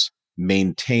perhaps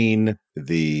maintain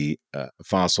the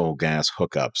fossil gas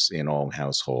hookups in all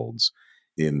households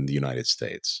in the United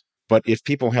States. But if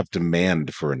people have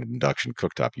demand for an induction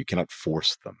cooktop, you cannot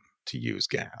force them to use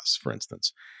gas, for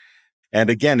instance. And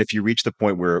again, if you reach the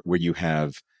point where you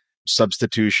have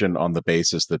substitution on the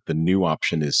basis that the new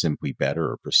option is simply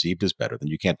better or perceived as better, then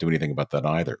you can't do anything about that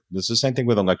either. It's the same thing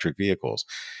with electric vehicles.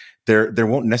 There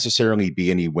won't necessarily be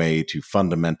any way to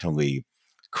fundamentally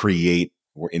create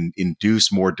or induce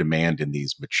more demand in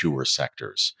these mature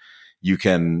sectors. You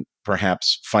can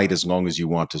perhaps fight as long as you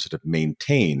want to sort of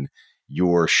maintain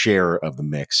your share of the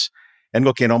mix. And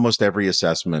look, in almost every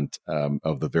assessment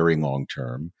of the very long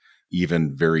term,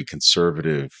 even very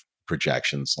conservative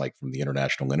projections like from the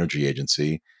International Energy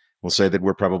Agency will say that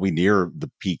we're probably near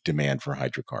the peak demand for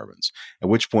hydrocarbons, at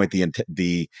which point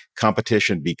the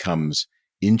competition becomes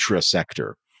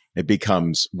intra-sector. It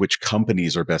becomes which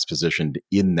companies are best positioned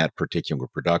in that particular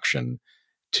production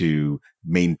to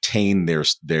maintain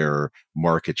their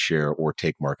market share or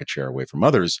take market share away from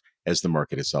others as the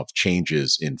market itself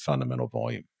changes in fundamental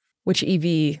volume. Which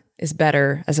EV is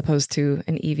better as opposed to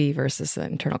an EV versus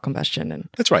an internal combustion? And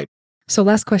that's right. So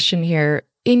last question here.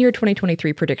 In your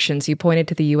 2023 predictions, you pointed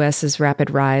to the U.S.'s rapid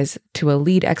rise to a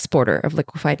lead exporter of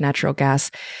liquefied natural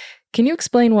gas. Can you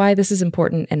explain why this is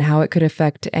important and how it could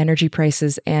affect energy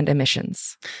prices and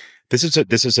emissions? This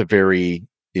is a very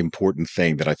important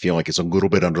thing that I feel like is a little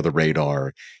bit under the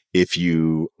radar if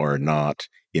you are not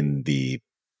in the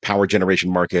power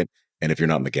generation market and if you're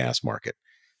not in the gas market.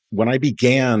 When I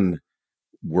began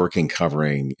working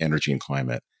covering energy and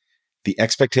climate, the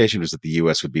expectation was that the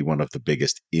U.S. would be one of the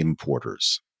biggest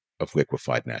importers of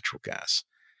liquefied natural gas.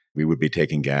 We would be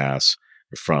taking gas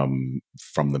from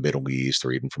the Middle East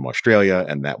or even from Australia,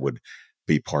 and that would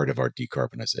be part of our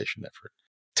decarbonization effort.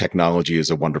 Technology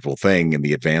is a wonderful thing, and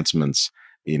the advancements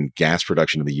in gas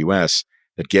production in the U.S.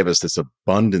 that give us this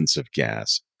abundance of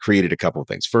gas created a couple of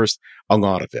things. First, a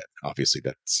lot of it, obviously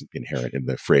that's inherent in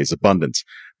the phrase abundance,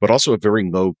 but also a very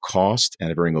low cost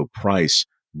and a very low price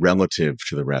relative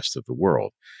to the rest of the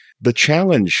world. The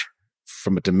challenge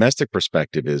from a domestic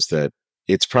perspective is that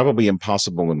it's probably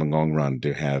impossible in the long run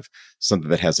to have something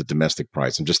that has a domestic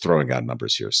price. I'm just throwing out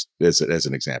numbers here as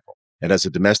an example. It has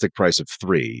a domestic price of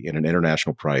 3 and an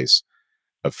international price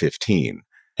of 15.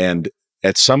 And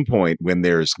at some point when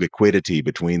there's liquidity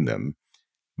between them,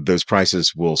 those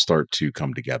prices will start to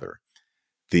come together.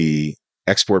 The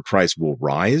export price will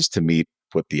rise to meet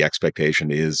what the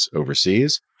expectation is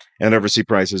overseas, and overseas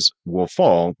prices will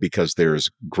fall because there's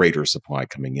greater supply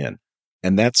coming in.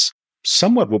 And that's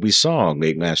somewhat what we saw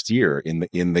late last year in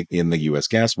the US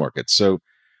gas market. So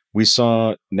we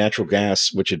saw natural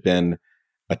gas, which had been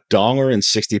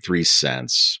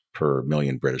 $1.63 per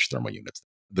million British thermal units,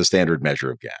 the standard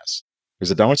measure of gas. It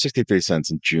was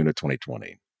 $1.63 in June of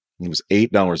 2020. It was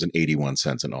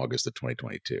 $8.81 in August of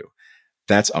 2022.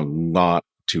 That's a lot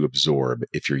to absorb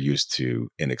if you're used to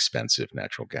inexpensive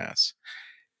natural gas.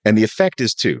 And the effect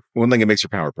is one thing, it makes your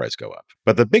power price go up.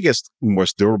 But the biggest,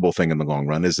 most durable thing in the long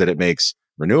run is that it makes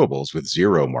renewables with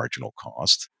zero marginal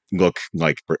cost look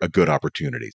like a good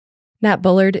opportunity. Nat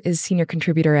Bullard is senior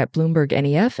contributor at Bloomberg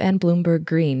NEF and Bloomberg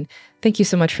Green. Thank you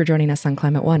so much for joining us on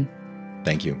Climate One.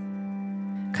 Thank you.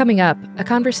 Coming up, a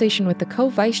conversation with the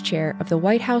co-vice chair of the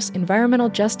White House Environmental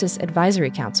Justice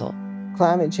Advisory Council.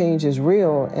 Climate change is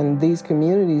real, and these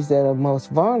communities that are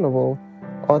most vulnerable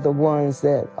are the ones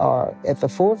that are at the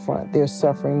forefront. They're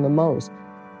suffering the most.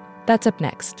 That's up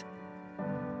next.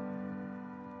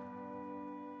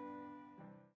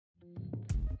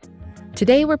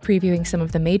 Today, we're previewing some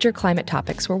of the major climate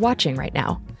topics we're watching right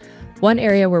now. One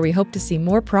area where we hope to see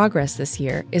more progress this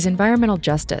year is environmental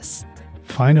justice.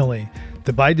 Finally,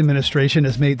 the Biden administration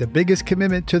has made the biggest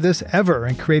commitment to this ever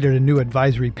and created a new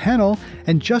advisory panel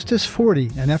and Justice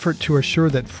 40, an effort to assure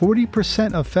that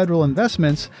 40% of federal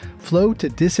investments flow to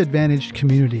disadvantaged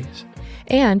communities.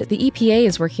 And the EPA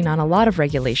is working on a lot of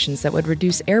regulations that would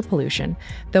reduce air pollution,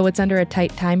 though it's under a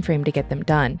tight time frame to get them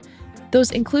done.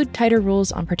 Those include tighter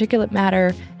rules on particulate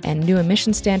matter and new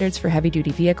emission standards for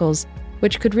heavy-duty vehicles,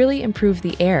 which could really improve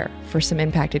the air for some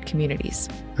impacted communities.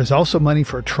 There's also money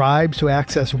for tribes to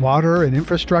access water and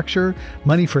infrastructure,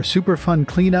 money for Superfund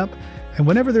cleanup, and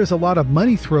whenever there's a lot of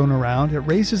money thrown around, it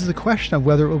raises the question of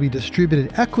whether it will be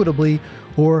distributed equitably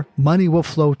or money will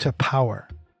flow to power.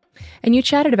 And you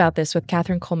chatted about this with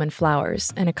Catherine Coleman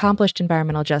Flowers, an accomplished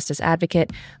environmental justice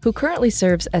advocate who currently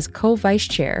serves as co-vice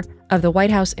chair of the White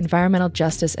House Environmental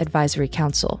Justice Advisory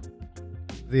Council.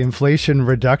 The Inflation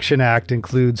Reduction Act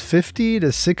includes $50 to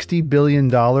 $60 billion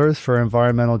for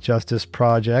environmental justice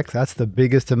projects. That's the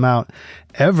biggest amount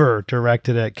ever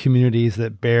directed at communities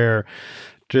that bear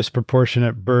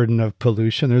disproportionate burden of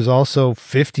pollution. There's also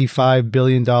 $55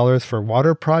 billion for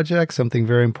water projects, something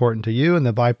very important to you, and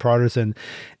the bipartisan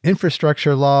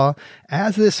infrastructure law.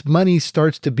 As this money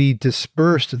starts to be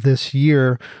dispersed this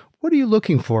year, what are you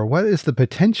looking for? What is the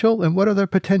potential and what are the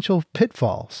potential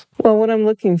pitfalls? Well, what I'm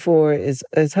looking for is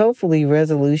hopefully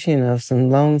resolution of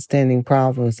some long-standing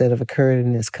problems that have occurred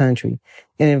in this country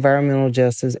in environmental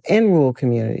justice and rural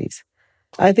communities.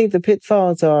 I think the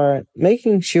pitfalls are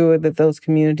making sure that those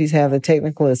communities have the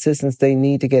technical assistance they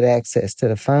need to get access to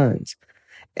the funds,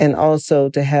 and also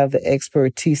to have the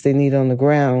expertise they need on the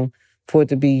ground for it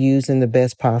to be used in the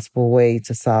best possible way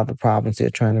to solve the problems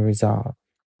they're trying to resolve.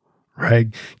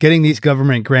 Right. Getting these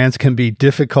government grants can be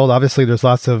difficult. Obviously, there's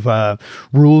lots of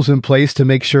rules in place to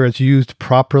make sure it's used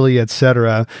properly, et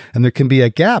cetera. And there can be a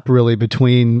gap really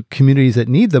between communities that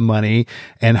need the money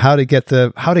and how to get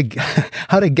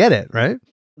it, right?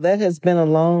 That has been a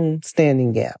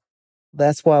long-standing gap.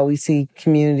 That's why we see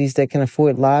communities that can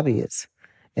afford lobbyists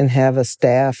and have a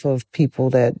staff of people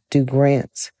that do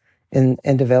grants and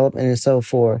development and so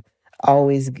forth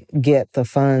always get the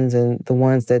funds, and the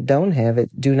ones that don't have it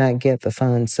do not get the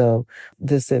funds. So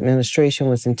this administration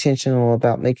was intentional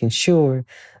about making sure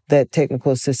that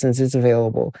technical assistance is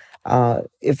available.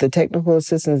 If the technical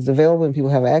assistance is available and people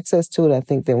have access to it, I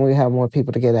think then we have more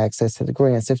people to get access to the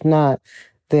grants. If not,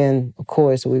 then of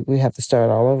course we have to start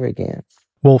all over again.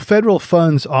 Well, federal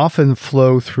funds often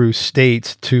flow through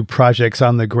states to projects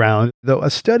on the ground, though a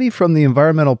study from the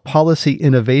Environmental Policy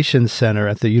Innovation Center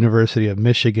at the University of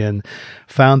Michigan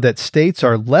found that states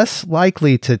are less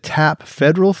likely to tap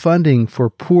federal funding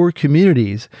for poor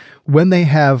communities when they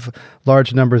have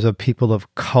large numbers of people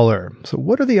of color. So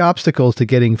what are the obstacles to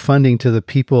getting funding to the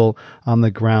people on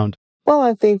the ground? Well,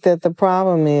 I think that the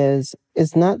problem is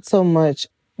not so much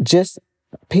just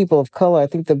people of color. I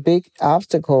think the big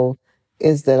obstacle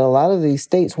is that a lot of these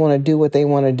states want to do what they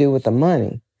want to do with the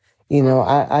money. You know,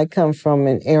 I come from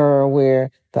an era where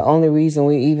the only reason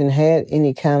we even had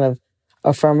any kind of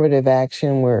affirmative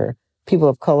action where people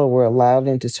of color were allowed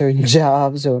into certain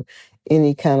jobs or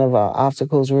any kind of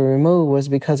obstacles were removed was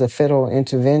because of federal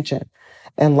intervention.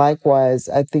 And likewise,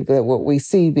 I think that what we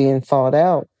see being fought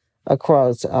out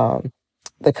across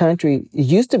the country, it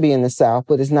used to be in the South,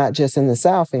 but it's not just in the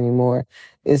South anymore,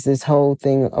 is this whole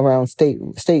thing around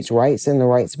states' rights and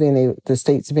the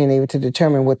states being able to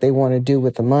determine what they want to do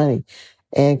with the money.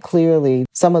 And clearly,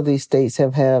 some of these states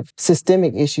have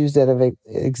systemic issues that have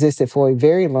existed for a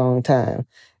very long time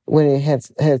when it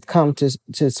has come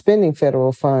to spending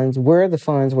federal funds, where the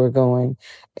funds were going,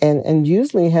 and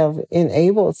usually have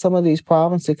enabled some of these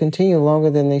problems to continue longer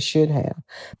than they should have.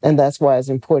 And that's why it's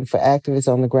important for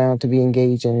activists on the ground to be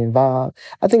engaged and involved.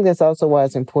 I think that's also why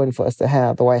it's important for us to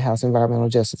have the White House Environmental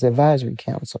Justice Advisory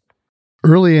Council.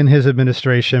 Early in his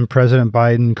administration, President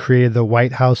Biden created the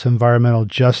White House Environmental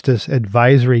Justice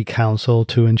Advisory Council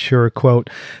to ensure, quote,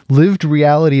 lived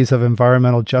realities of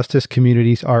environmental justice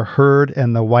communities are heard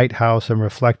in the White House and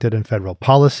reflected in federal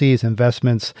policies,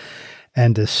 investments,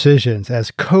 and decisions. As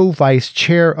co-vice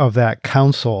chair of that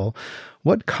council,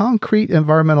 what concrete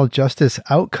environmental justice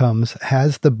outcomes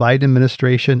has the Biden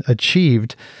administration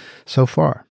achieved so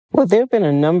far? Well, there have been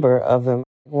a number of them.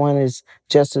 One is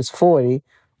Justice 40,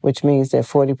 which means that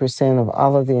 40% of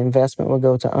all of the investment will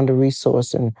go to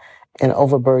under-resourced and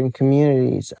overburdened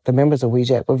communities. The members of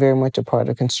WEJAC were very much a part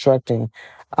of constructing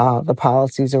the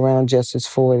policies around Justice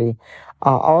 40.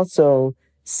 Also,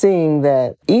 seeing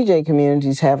that EJ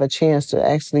communities have a chance to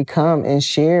actually come and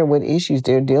share what issues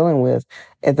they're dealing with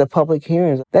at the public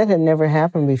hearings. That had never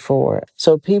happened before.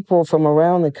 So people from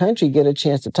around the country get a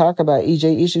chance to talk about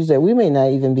EJ issues that we may not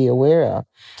even be aware of.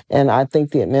 And I thank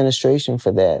the administration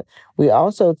for that. We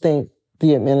also thank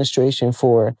the administration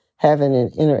for having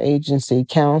an interagency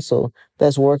council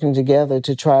that's working together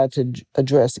to try to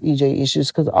address EJ issues,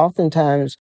 because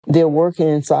oftentimes they're working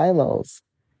in silos.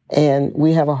 And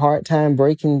we have a hard time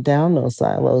breaking down those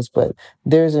silos, but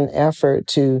there's an effort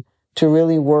to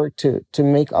really work to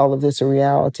make all of this a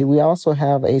reality. We also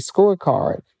have a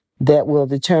scorecard that will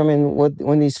determine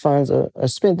when these funds are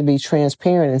spent, to be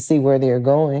transparent and see where they're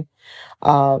going.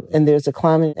 And there's a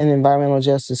climate and environmental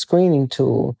justice screening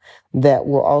tool that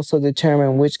will also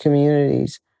determine which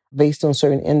communities, based on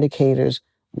certain indicators,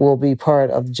 will be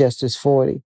part of Justice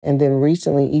 40. And then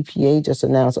recently, EPA just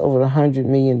announced over $100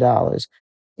 million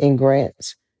in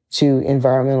grants to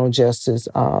environmental justice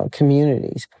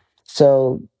communities.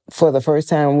 So for the first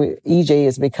time, EJ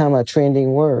has become a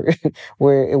trending word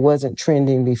where it wasn't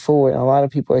trending before. And a lot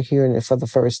of people are hearing it for the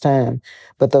first time.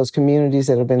 But those communities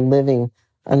that have been living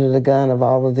under the gun of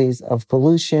all of these, of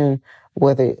pollution,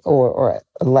 whether or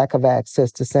a lack of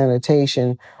access to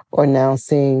sanitation, are now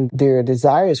seeing their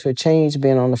desires for change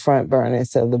being on the front burner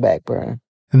instead of the back burner.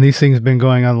 And these things have been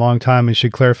going on a long time. And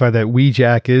should clarify that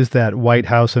WEJAC is that White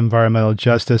House Environmental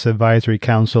Justice Advisory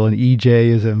Council, and EJ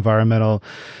is Environmental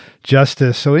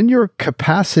Justice. So in your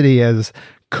capacity as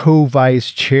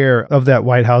co-vice chair of that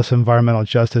White House Environmental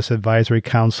Justice Advisory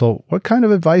Council, what kind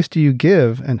of advice do you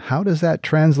give, and how does that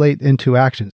translate into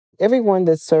action? Everyone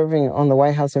that's serving on the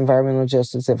White House Environmental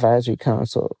Justice Advisory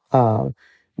Council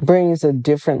brings a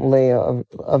different layer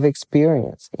of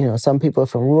experience. You know, some people are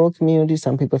from rural communities,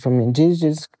 some people from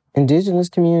indigenous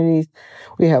communities.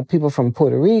 We have people from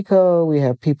Puerto Rico. We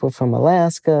have people from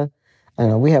Alaska.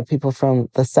 We have people from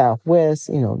the Southwest,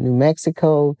 New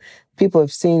Mexico. People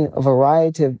have seen a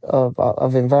variety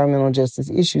of environmental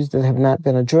justice issues that have not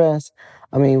been addressed.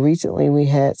 I mean, recently we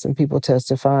had some people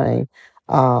testifying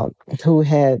who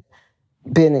had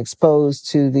been exposed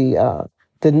to the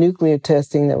nuclear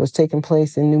testing that was taking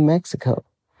place in New Mexico.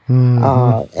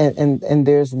 And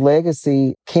there's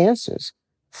legacy cancers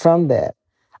from that.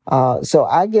 So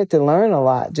I get to learn a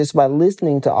lot just by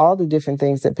listening to all the different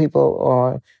things that people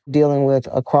are dealing with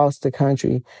across the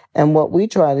country. And what we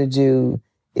try to do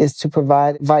is to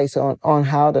provide advice on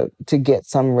how to get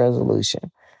some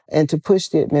resolution and to push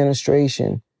the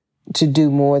administration to do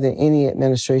more than any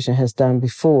administration has done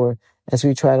before as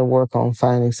we try to work on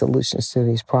finding solutions to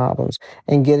these problems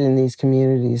and getting these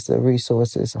communities the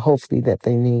resources, hopefully, that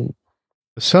they need.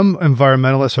 Some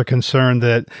environmentalists are concerned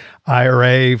that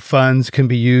IRA funds can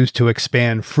be used to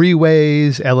expand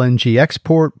freeways, LNG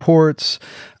export ports,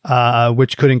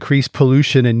 which could increase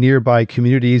pollution in nearby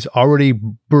communities already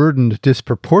burdened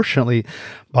disproportionately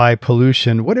by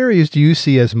pollution. What areas do you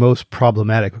see as most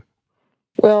problematic?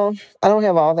 Well, I don't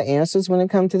have all the answers when it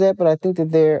comes to that, but I think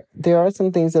that there are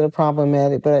some things that are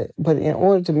problematic. But in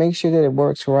order to make sure that it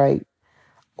works right,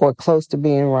 or close to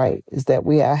being right, is that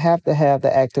I have to have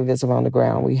the activism on the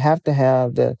ground. We have to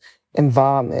have the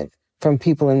involvement from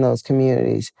people in those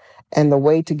communities. And the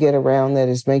way to get around that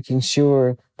is making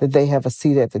sure that they have a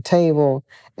seat at the table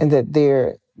and that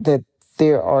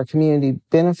there are community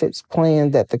benefits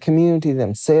plans that the community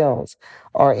themselves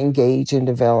are engaged in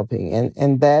developing.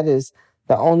 And that is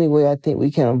the only way I think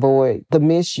we can avoid the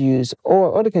misuse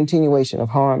or the continuation of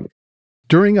harm.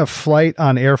 During a flight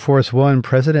on Air Force One,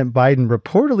 President Biden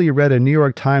reportedly read a New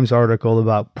York Times article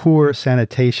about poor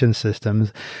sanitation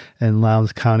systems in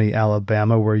Lowndes County,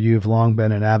 Alabama, where you've long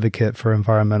been an advocate for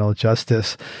environmental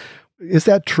justice. Is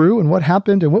that true? And what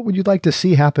happened? And what would you like to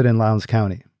see happen in Lowndes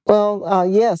County? Well,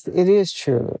 yes, it is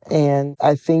true. And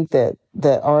I think that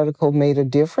that article made a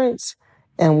difference.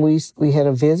 And we had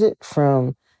a visit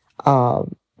from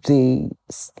the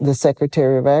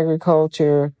Secretary of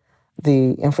Agriculture,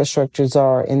 the infrastructure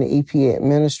czar, and the EPA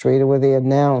administrator, where they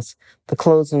announced the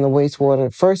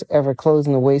first ever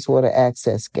closing the wastewater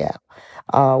access gap,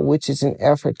 which is an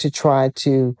effort to try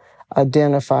to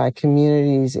identify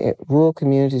communities, rural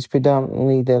communities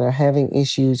predominantly, that are having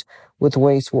issues with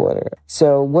wastewater.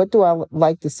 So what do I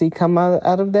like to see come out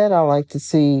of that? I like to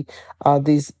see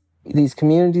these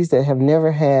communities that have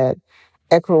never had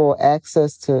equitable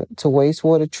access to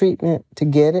wastewater treatment to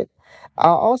get it. I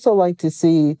also like to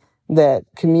see that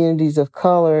communities of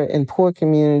color and poor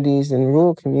communities and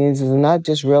rural communities are not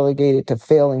just relegated to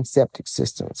failing septic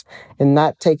systems and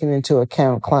not taking into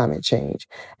account climate change,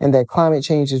 and that climate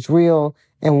change is real.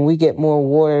 And when we get more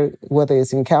water, whether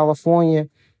it's in California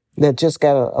that just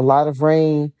got a lot of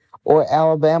rain, or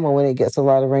Alabama when it gets a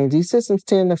lot of rain, these systems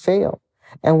tend to fail.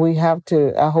 And we have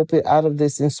to, I hope it out of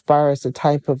this inspires a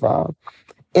type of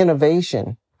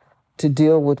innovation to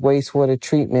deal with wastewater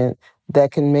treatment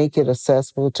that can make it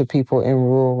accessible to people in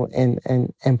rural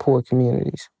and poor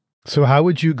communities. So how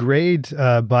would you grade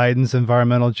Biden's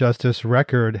environmental justice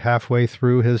record halfway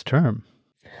through his term?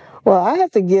 Well, I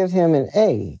have to give him an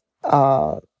A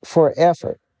for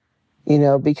effort,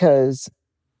 because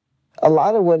a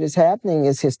lot of what is happening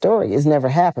is historic. It's never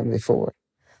happened before.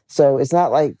 So it's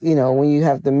not like, when you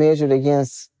have to measure it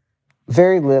against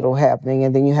very little happening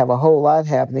and then you have a whole lot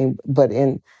happening, but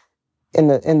in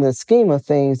the scheme of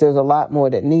things, there's a lot more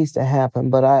that needs to happen.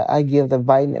 But I give the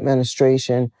Biden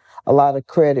administration a lot of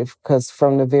credit, because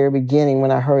from the very beginning,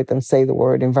 when I heard them say the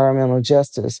word environmental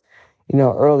justice,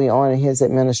 early on in his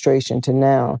administration to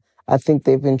now, I think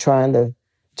they've been trying to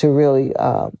really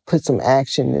put some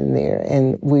action in there.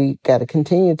 And we got to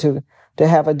continue to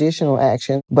have additional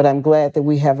action. But I'm glad that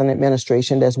we have an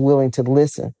administration that's willing to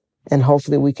listen. And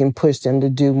hopefully we can push them to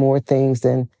do more things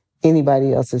than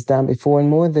anybody else has done before,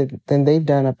 and more than they've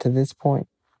done up to this point.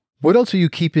 What else are you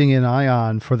keeping an eye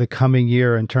on for the coming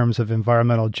year in terms of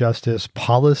environmental justice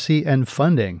policy and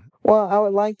funding? Well, I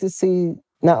would like to see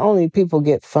not only people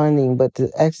get funding, but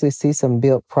to actually see some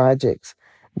built projects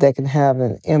that can have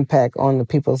an impact on the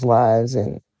people's lives,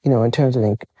 and, in terms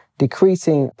of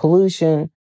decreasing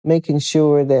pollution, making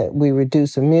sure that we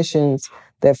reduce emissions,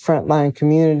 that frontline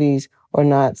communities are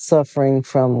not suffering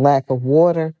from lack of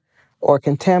water or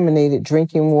contaminated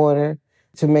drinking water,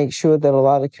 to make sure that a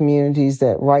lot of communities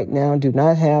that right now do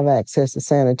not have access to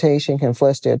sanitation can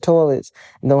flush their toilets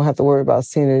and don't have to worry about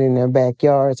seeing it in their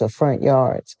backyards or front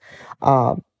yards.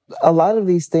 A lot of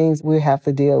these things we have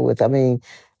to deal with. I mean,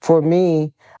 for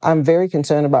me, I'm very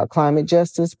concerned about climate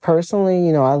justice.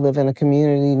 Personally, I live in a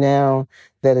community now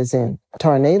that is in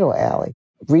Tornado Alley.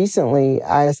 Recently,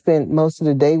 I spent most of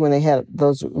the day when they had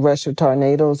those rush of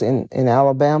tornadoes in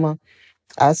Alabama.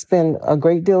 I spend a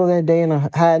great deal of that day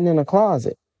hiding in a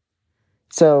closet.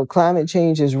 So climate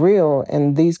change is real,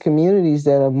 and these communities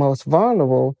that are most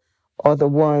vulnerable are the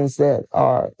ones that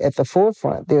are at the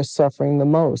forefront. They're suffering the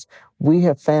most. We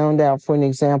have found out, for an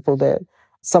example, that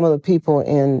some of the people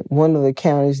in one of the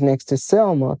counties next to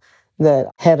Selma that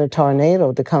had a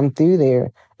tornado to come through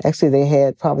there. Actually, they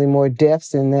had probably more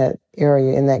deaths in that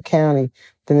area, in that county,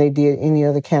 than they did any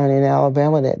other county in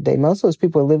Alabama that day. Most of those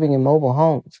people are living in mobile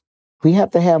homes. We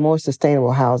have to have more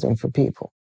sustainable housing for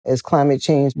people. As climate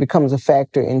change becomes a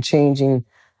factor in changing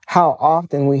how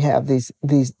often we have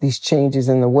these changes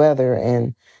in the weather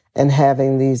and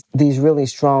having these really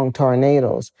strong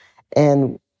tornadoes.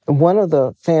 And one of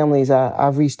the families I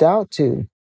reached out to,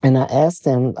 and I asked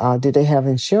them, did they have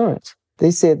insurance?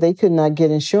 They said they could not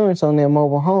get insurance on their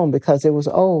mobile home because it was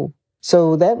old.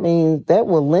 So that means that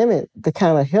will limit the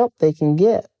kind of help they can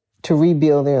get to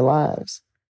rebuild their lives.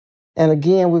 And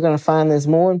again, we're going to find there's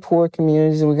more in poor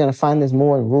communities, and we're going to find there's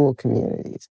more in rural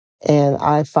communities. And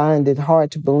I find it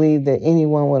hard to believe that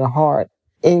anyone with a heart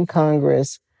in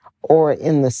Congress or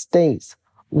in the states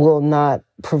will not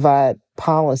provide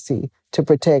policy to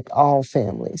protect all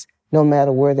families, no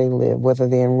matter where they live, whether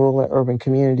they're in rural or urban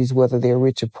communities, whether they're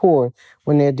rich or poor,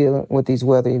 when they're dealing with these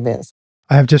weather events.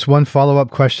 I have just one follow-up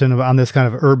question on this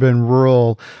kind of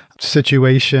urban-rural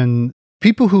situation.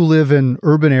 People who live in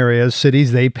urban areas,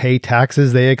 cities, they pay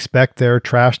taxes. They expect their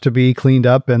trash to be cleaned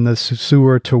up and the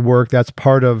sewer to work. That's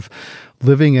part of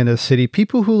living in a city.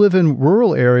 People who live in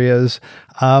rural areas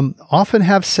often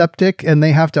have septic, and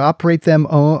they have to operate them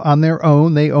on their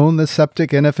own. They own the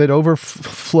septic, and if it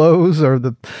overflows or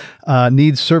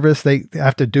needs service, they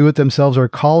have to do it themselves or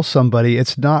call somebody.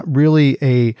 It's not really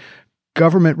a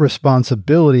government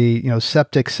responsibility,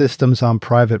 septic systems on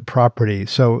private property.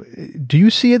 So do you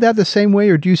see that the same way,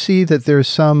 or do you see that there's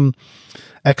some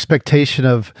expectation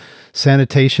of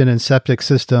sanitation and septic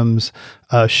systems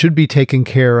should be taken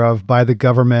care of by the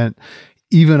government,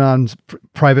 even on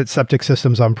private septic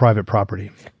systems on private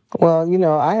property? Well,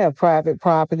 I have private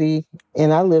property,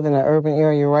 and I live in an urban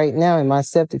area right now, and my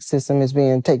septic system is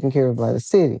being taken care of by the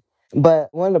city. But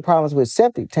one of the problems with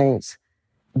septic tanks,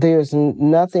 there's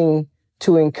nothing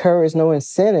to encourage, no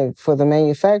incentive for the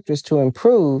manufacturers to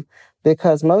improve,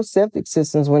 because most septic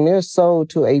systems, when they're sold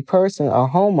to a person, a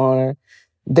homeowner,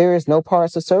 there is no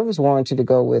parts or service warranty to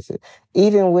go with it.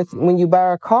 Even when you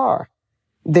buy a car,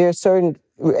 there are certain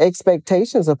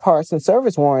expectations of parts and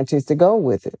service warranties to go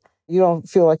with it. You don't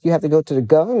feel like you have to go to the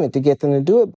government to get them to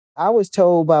do it. I was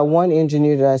told by one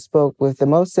engineer that I spoke with that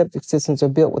most septic systems are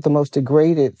built with the most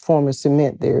degraded form of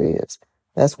cement there is.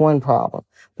 That's one problem.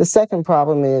 The second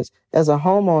problem is, as a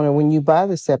homeowner, when you buy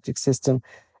the septic system,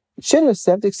 shouldn't a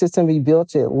septic system be built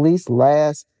to at least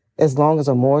last as long as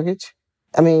a mortgage?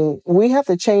 I mean, we have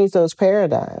to change those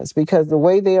paradigms, because the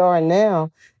way they are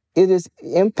now, it is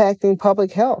impacting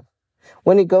public health.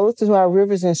 When it goes to our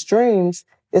rivers and streams,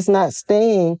 it's not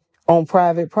staying on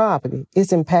private property.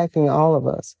 It's impacting all of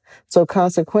us. So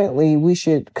consequently, we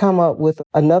should come up with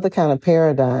another kind of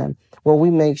paradigm where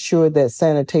we make sure that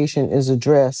sanitation is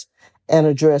addressed and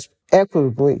addressed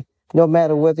equitably, no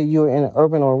matter whether you're in an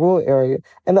urban or rural area.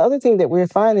 And the other thing that we're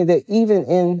finding, that even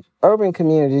in urban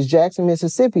communities, Jackson,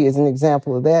 Mississippi is an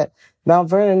example of that. Mount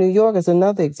Vernon, New York is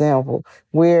another example,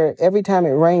 where every time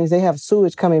it rains, they have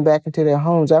sewage coming back into their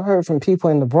homes. I've heard from people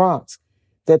in the Bronx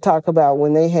that talk about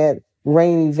when they had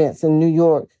rain events in New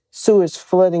York, sewage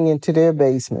flooding into their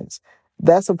basements.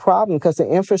 That's a problem, because the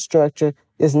infrastructure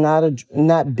is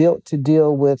not built to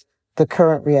deal with the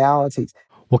current realities.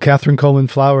 Well, Catherine Coleman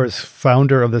Flowers,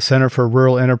 founder of the Center for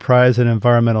Rural Enterprise and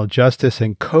Environmental Justice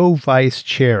and co-vice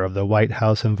chair of the White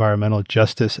House Environmental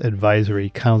Justice Advisory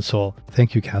Council.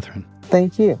 Thank you, Catherine.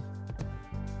 Thank you.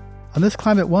 On this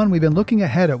Climate One, we've been looking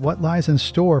ahead at what lies in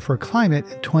store for climate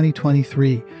in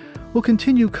 2023. We'll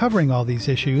continue covering all these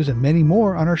issues and many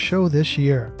more on our show this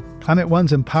year. Climate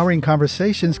One's empowering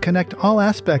conversations connect all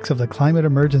aspects of the climate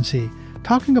emergency.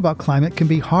 Talking about climate can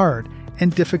be hard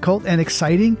and difficult and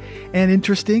exciting and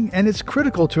interesting, and it's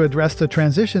critical to address the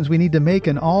transitions we need to make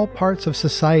in all parts of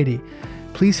society.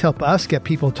 Please help us get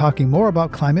people talking more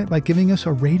about climate by giving us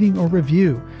a rating or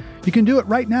review. You can do it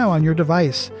right now on your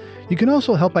device. You can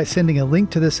also help by sending a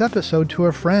link to this episode to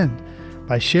a friend.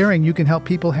 By sharing, you can help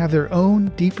people have their own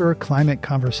deeper climate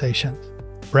conversations.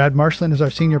 Brad Marshland is our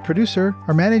senior producer.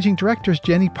 Our managing director is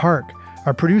Jenny Park.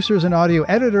 Our producers and audio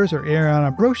editors are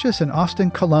Ariana Brocious and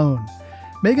Austin Colon.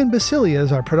 Megan Basilia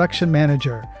is our production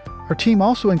manager. Our team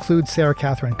also includes Sarah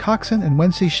Catherine Coxon and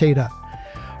Wency Shada.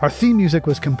 Our theme music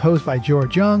was composed by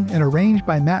George Young and arranged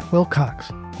by Matt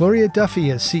Wilcox. Gloria Duffy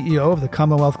is CEO of the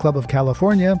Commonwealth Club of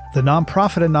California, the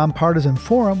nonprofit and nonpartisan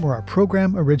forum where our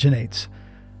program originates.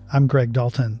 I'm Greg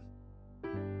Dalton.